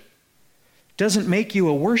worship doesn't make you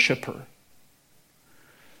a worshiper.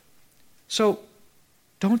 So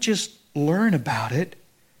don't just learn about it,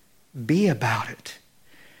 be about it.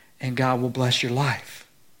 and God will bless your life.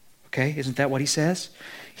 Okay, isn't that what he says?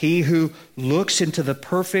 He who looks into the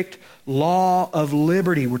perfect law of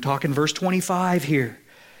liberty. We're talking verse 25 here.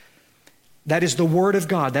 That is the Word of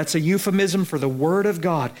God. That's a euphemism for the Word of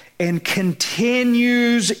God. And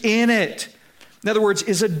continues in it. In other words,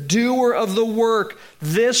 is a doer of the work.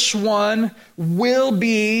 This one will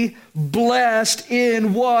be blessed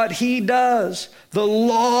in what he does. The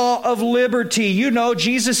law of liberty. You know,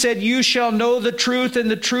 Jesus said, you shall know the truth, and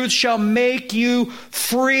the truth shall make you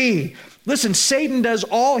free. Listen, Satan does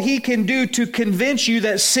all he can do to convince you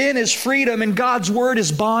that sin is freedom and God's word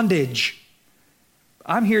is bondage.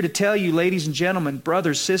 I'm here to tell you, ladies and gentlemen,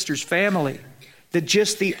 brothers, sisters, family, that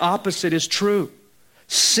just the opposite is true.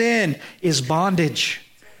 Sin is bondage.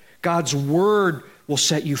 God's word will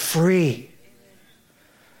set you free.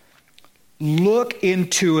 Look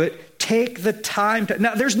into it. Take the time to...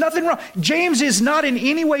 Now, there's nothing wrong. James is not in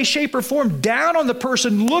any way, shape, or form down on the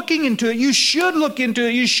person looking into it. You should look into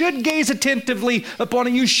it. You should gaze attentively upon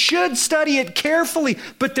it. You should study it carefully.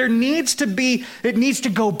 But it needs to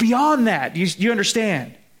go beyond that. You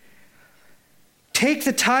understand? Take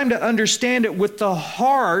the time to understand it with the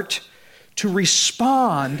heart to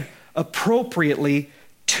respond appropriately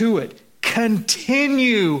to it.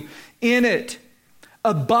 Continue in it.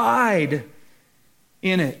 Abide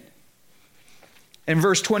in it. In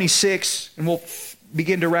verse 26, and we'll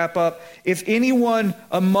begin to wrap up. If anyone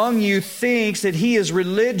among you thinks that he is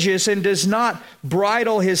religious and does not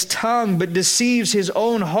bridle his tongue but deceives his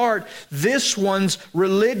own heart, this one's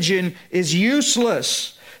religion is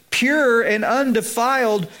useless. Pure and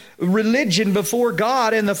undefiled religion before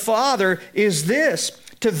God and the Father is this: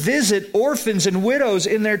 to visit orphans and widows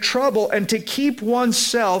in their trouble and to keep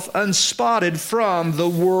oneself unspotted from the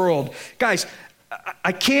world. Guys,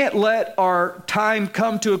 I can't let our time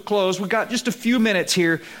come to a close. We've got just a few minutes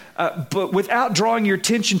here, but without drawing your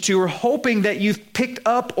attention to or hoping that you've picked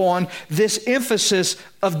up on this emphasis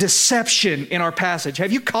of deception in our passage.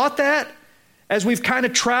 Have you caught that? As we've kind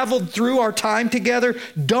of traveled through our time together,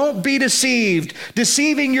 don't be deceived,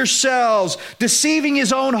 deceiving yourselves, deceiving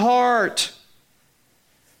his own heart.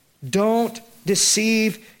 Don't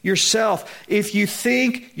deceive yourself. If you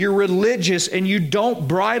think you're religious and you don't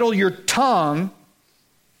bridle your tongue,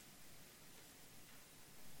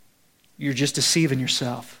 you're just deceiving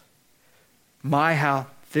yourself. My, how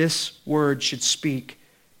this word should speak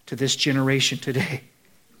to this generation today.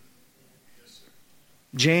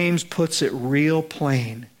 James puts it real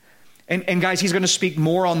plain. And guys, he's going to speak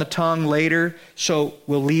more on the tongue later, so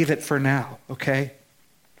we'll leave it for now, okay?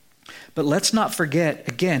 But let's not forget,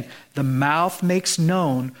 again, the mouth makes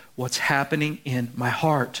known what's happening in my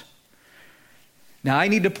heart. Now, I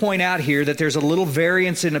need to point out here that there's a little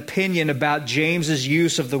variance in opinion about James's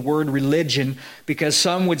use of the word religion, because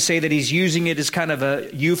some would say that he's using it as kind of a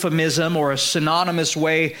euphemism or a synonymous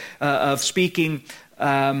way of speaking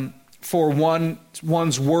for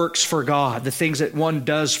one's works for God, the things that one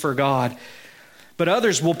does for God. But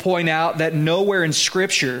others will point out that nowhere in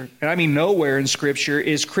Scripture, and I mean nowhere in Scripture,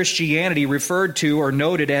 is Christianity referred to or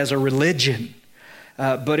noted as a religion.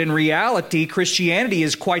 But in reality, Christianity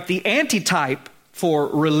is quite the antitype for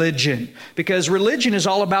religion, because religion is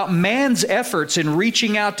all about man's efforts in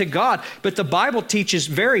reaching out to God. But the Bible teaches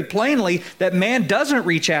very plainly that man doesn't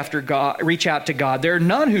reach out to God. There are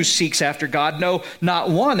none who seeks after God, no, not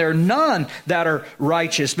one. There are none that are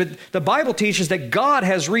righteous. But the Bible teaches that God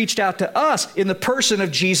has reached out to us in the person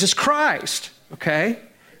of Jesus Christ. Okay?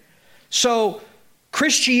 So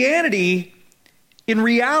Christianity in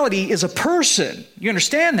reality is a person. You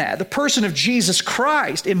understand that? The person of Jesus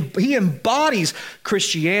Christ. He embodies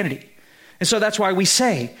Christianity. And so that's why we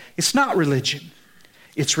say it's not religion.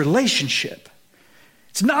 It's relationship.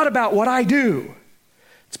 It's not about what I do.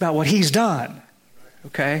 It's about what he's done.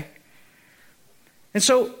 Okay? And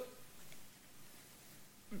so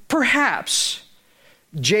perhaps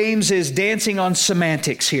James is dancing on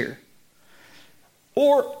semantics here.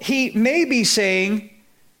 Or he may be saying,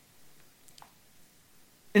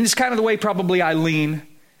 and it's kind of the way probably I lean,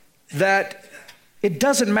 that it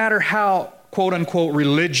doesn't matter how, quote unquote,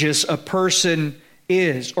 religious a person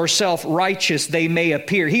is or self-righteous they may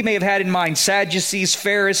appear. He may have had in mind Sadducees,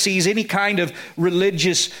 Pharisees, any kind of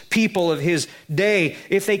religious people of his day.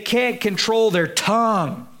 If they can't control their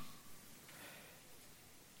tongue,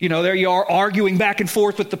 there you are arguing back and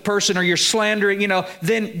forth with the person, or you're slandering, then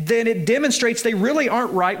it demonstrates they really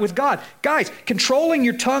aren't right with God. Guys, controlling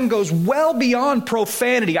your tongue goes well beyond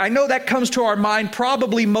profanity. I know that comes to our mind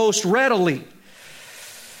probably most readily.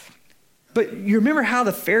 But you remember how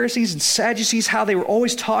the Pharisees and Sadducees, how they were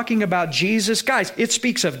always talking about Jesus? Guys, it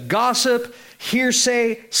speaks of gossip,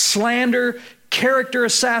 hearsay, slander, character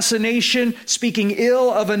assassination, speaking ill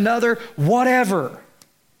of another, whatever.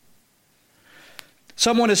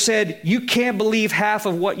 Someone has said, you can't believe half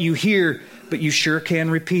of what you hear, but you sure can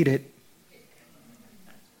repeat it.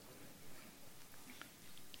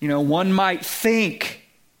 You know, one might think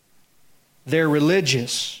they're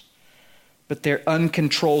religious, but their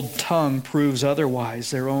uncontrolled tongue proves otherwise.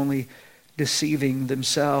 They're only deceiving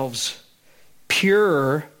themselves.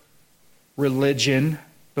 Pure religion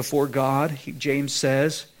before God, James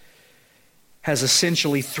says, has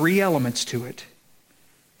essentially three elements to it.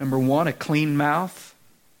 Number one, a clean mouth.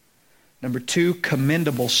 Number two,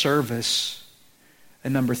 commendable service.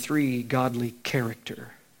 And number three, godly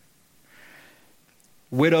character.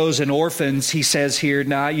 Widows and orphans, he says here,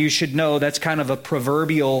 now you should know that's kind of a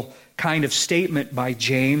proverbial kind of statement by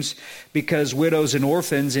James, because widows and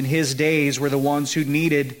orphans in his days were the ones who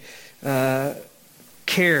needed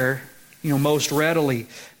care, most readily.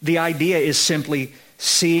 The idea is simply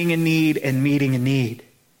seeing a need and meeting a need.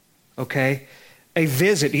 Okay? A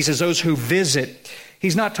visit. He says those who visit.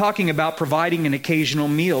 He's not talking about providing an occasional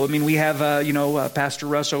meal. I mean, we have, Pastor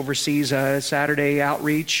Russ oversees a Saturday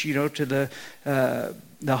outreach, to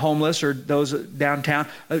the homeless or those downtown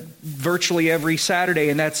virtually every Saturday,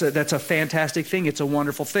 and that's a fantastic thing. It's a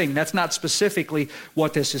wonderful thing. That's not specifically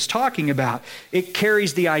what this is talking about. It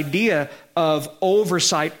carries the idea of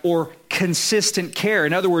oversight or consistent care.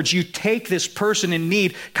 In other words, you take this person in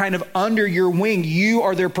need kind of under your wing. You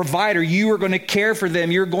are their provider. You are going to care for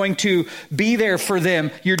them. You're going to be there for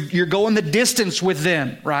them. You're going the distance with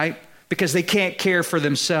them, right? Because they can't care for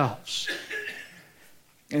themselves.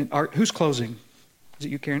 And who's closing? Is it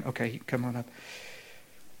you, Karen? Okay, come on up.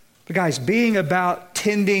 But guys, being about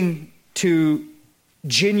tending to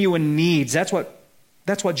genuine needs, that's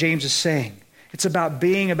what James is saying. It's about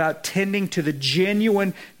tending to the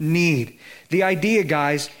genuine need. The idea,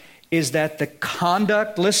 guys, is that the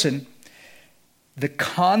conduct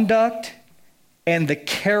and the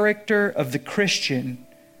character of the Christian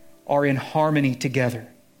are in harmony together.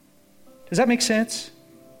 Does that make sense?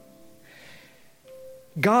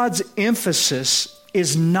 God's emphasis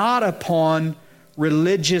is not upon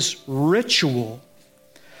religious ritual,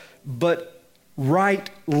 but right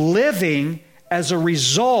living as a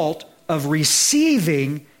result of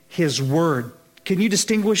receiving His Word. Can you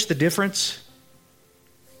distinguish the difference?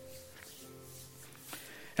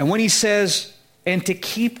 And when he says, and to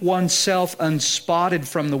keep oneself unspotted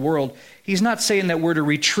from the world, he's not saying that we're to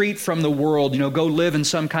retreat from the world, go live in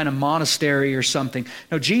some kind of monastery or something.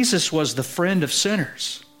 No, Jesus was the friend of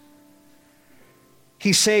sinners.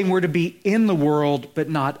 He's saying we're to be in the world, but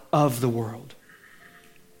not of the world.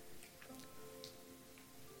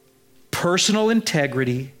 Personal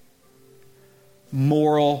integrity,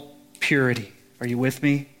 moral purity. Are you with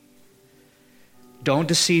me? Don't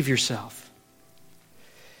deceive yourself.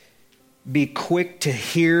 Be quick to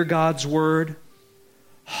hear God's word.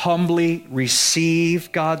 Humbly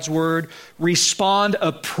receive God's word. Respond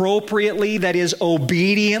appropriately, that is,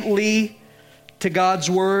 obediently to God's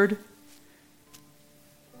word.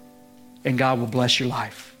 And God will bless your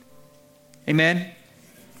life. Amen?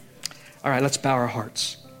 All right, let's bow our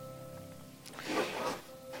hearts.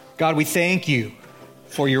 God, we thank you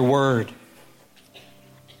for your word.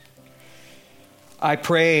 I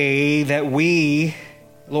pray that we,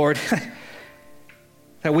 Lord,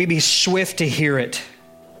 that we be swift to hear it.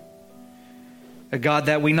 God,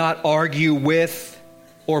 that we not argue with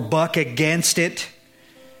or buck against it,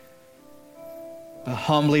 but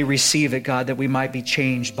humbly receive it, God, that we might be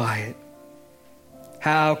changed by it.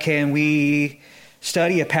 How can we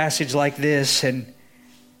study a passage like this and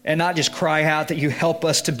not just cry out that you help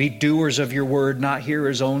us to be doers of your word, not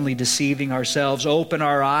hearers only, deceiving ourselves? Open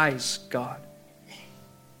our eyes, God.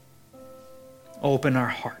 Open our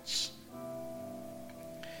hearts.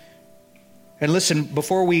 And listen,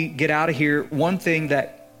 before we get out of here, one thing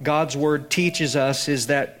that God's word teaches us is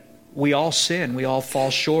that we all sin. We all fall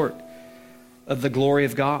short of the glory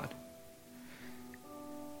of God.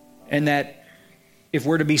 And that if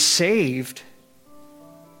we're to be saved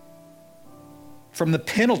from the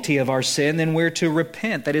penalty of our sin, then we're to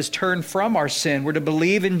repent. That is, turn from our sin. We're to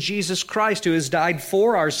believe in Jesus Christ, who has died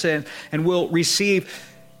for our sin, and will receive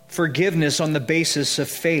forgiveness on the basis of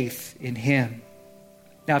faith in Him.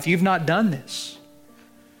 Now, if you've not done this,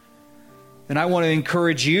 then I want to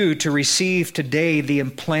encourage you to receive today the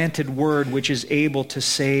implanted word which is able to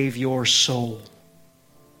save your soul,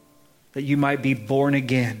 that you might be born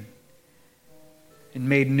again and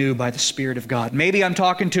made new by the Spirit of God. Maybe I'm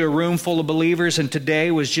talking to a room full of believers, and today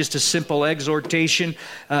was just a simple exhortation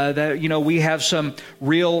that, we have some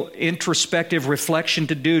real introspective reflection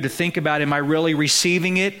to do, to think about, am I really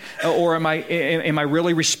receiving it, or am I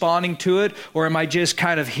really responding to it, or am I just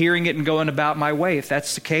kind of hearing it and going about my way? If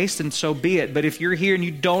that's the case, then so be it. But if you're here and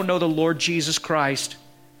you don't know the Lord Jesus Christ,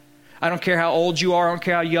 I don't care how old you are, I don't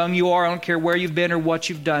care how young you are, I don't care where you've been or what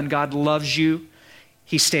you've done, God loves you.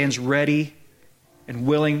 He stands ready and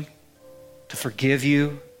willing to forgive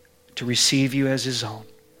you, to receive you as His own.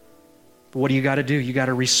 But what do you got to do? You got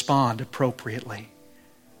to respond appropriately.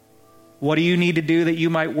 What do you need to do that you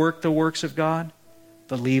might work the works of God?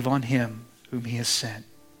 Believe on Him whom He has sent.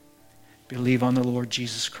 Believe on the Lord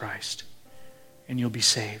Jesus Christ, and you'll be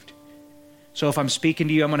saved. So if I'm speaking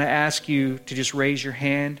to you, I'm going to ask you to just raise your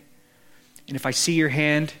hand. And if I see your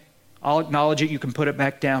hand, I'll acknowledge it. You can put it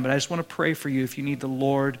back down. But I just want to pray for you if you need the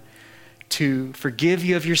Lord to forgive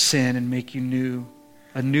you of your sin and make you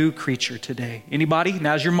a new creature today. Anybody?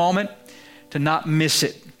 Now's your moment to not miss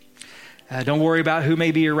it. Don't worry about who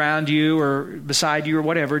may be around you or beside you or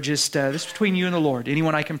whatever. Just this is between you and the Lord.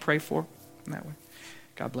 Anyone I can pray for in that way?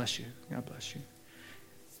 God bless you. God bless you.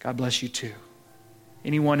 God bless you too.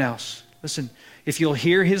 Anyone else? Listen, if you'll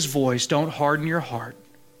hear His voice, don't harden your heart.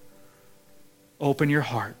 Open your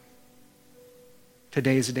heart.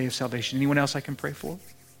 Today is a day of salvation. Anyone else I can pray for?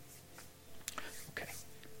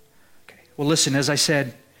 Well, listen, as I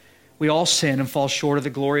said, we all sin and fall short of the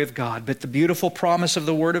glory of God. But the beautiful promise of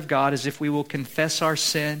the Word of God is if we will confess our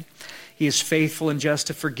sin, He is faithful and just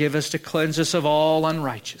to forgive us, to cleanse us of all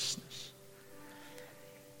unrighteousness.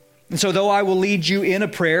 And so though I will lead you in a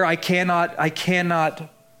prayer, I cannot, I can't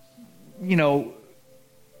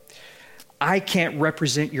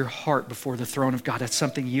represent your heart before the throne of God. That's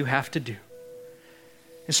something you have to do.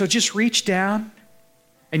 And so just reach down.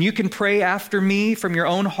 And you can pray after me from your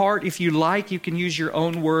own heart if you like. You can use your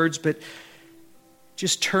own words, but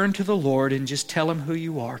just turn to the Lord and just tell Him who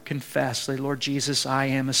you are. Confess. Say, Lord Jesus, I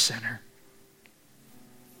am a sinner.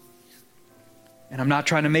 And I'm not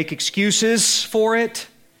trying to make excuses for it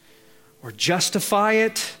or justify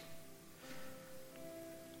it.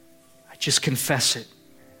 I just confess it.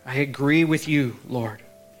 I agree with you, Lord,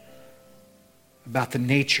 about the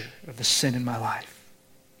nature of the sin in my life.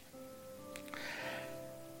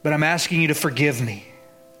 But I'm asking you to forgive me.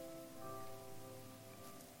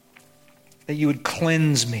 That you would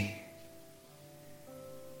cleanse me.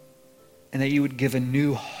 And that you would give a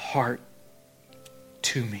new heart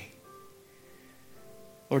to me.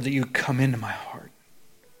 Lord, that you would come into my heart.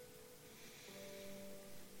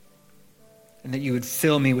 And that you would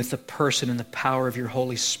fill me with the person and the power of your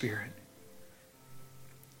Holy Spirit.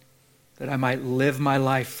 That I might live my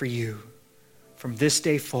life for you from this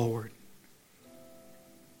day forward.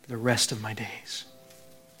 The rest of my days.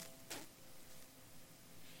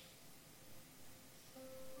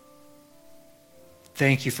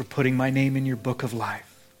 Thank you for putting my name in your book of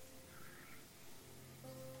life.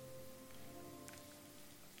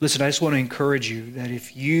 Listen, I just want to encourage you that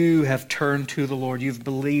if you have turned to the Lord, you've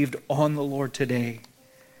believed on the Lord today,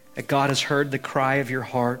 that God has heard the cry of your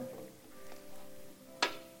heart,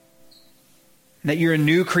 and that you're a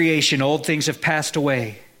new creation, old things have passed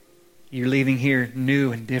away. You're leaving here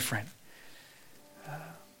new and different.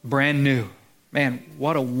 Brand new. Man,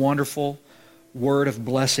 what a wonderful word of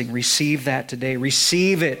blessing. Receive that today.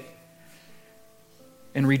 Receive it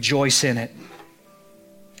and rejoice in it.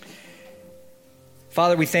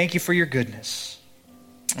 Father, we thank you for your goodness.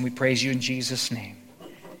 And we praise you in Jesus' name.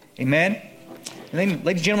 Amen. And then,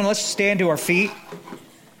 ladies and gentlemen, let's stand to our feet.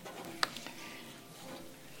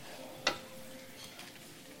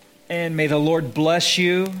 And may the Lord bless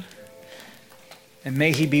you. And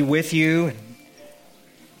may He be with you. And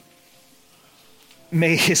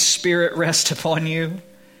may His Spirit rest upon you.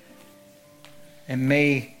 And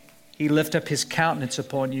may He lift up His countenance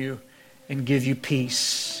upon you and give you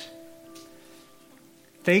peace.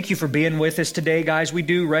 Thank you for being with us today, guys. We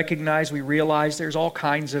do recognize, we realize there's all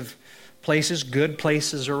kinds of places, good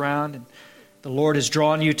places around. And the Lord has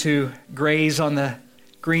drawn you to graze on the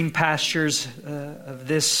green pastures of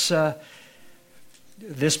this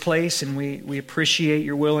place, and we appreciate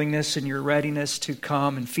your willingness and your readiness to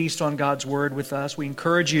come and feast on God's Word with us. We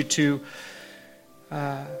encourage you to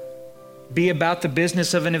be about the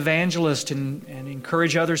business of an evangelist and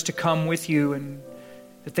encourage others to come with you, and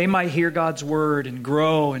that they might hear God's Word and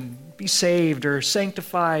grow and be saved or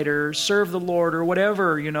sanctified or serve the Lord or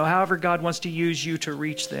whatever, however God wants to use you to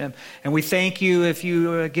reach them. And we thank you if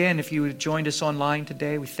you joined us online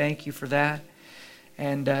today, we thank you for that.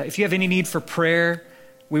 And if you have any need for prayer,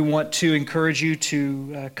 we want to encourage you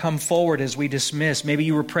to come forward as we dismiss. Maybe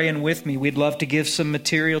you were praying with me. We'd love to give some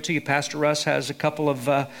material to you. Pastor Russ has a couple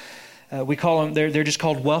of, we call them, they're just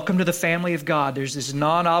called Welcome to the Family of God. There's this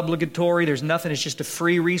non-obligatory, there's nothing, it's just a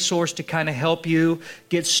free resource to kind of help you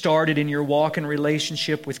get started in your walk and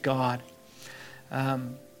relationship with God.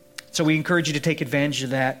 So we encourage you to take advantage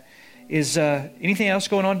of that. Is anything else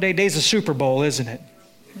going on today? Today's the Super Bowl, isn't it?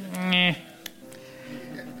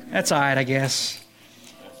 That's all right, I guess.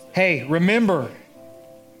 Hey, remember,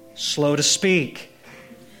 slow to speak.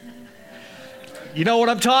 You know what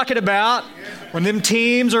I'm talking about. When them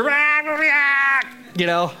teams are,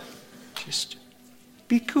 just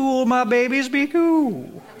be cool, my babies, be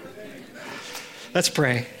cool. Let's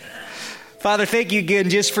pray. Father, thank you again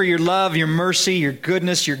just for your love, your mercy, your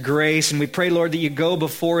goodness, your grace. And we pray, Lord, that you go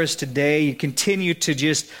before us today. You continue to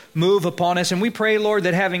just move upon us. And we pray, Lord,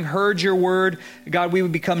 that having heard your word, God, we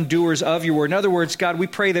would become doers of your word. In other words, God, we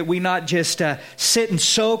pray that we not just sit and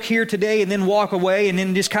soak here today and then walk away and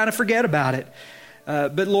then just kind of forget about it.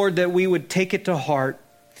 But, Lord, that we would take it to heart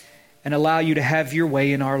and allow you to have your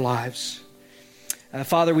way in our lives.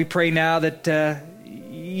 Father, we pray now that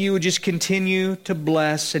you would just continue to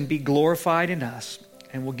bless and be glorified in us.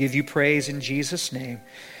 And we'll give you praise in Jesus' name.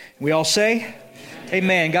 We all say,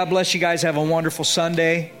 amen. God bless you guys. Have a wonderful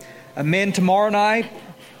Sunday. Men tomorrow night,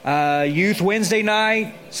 youth Wednesday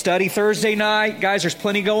night, study Thursday night. Guys, there's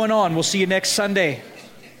plenty going on. We'll see you next Sunday.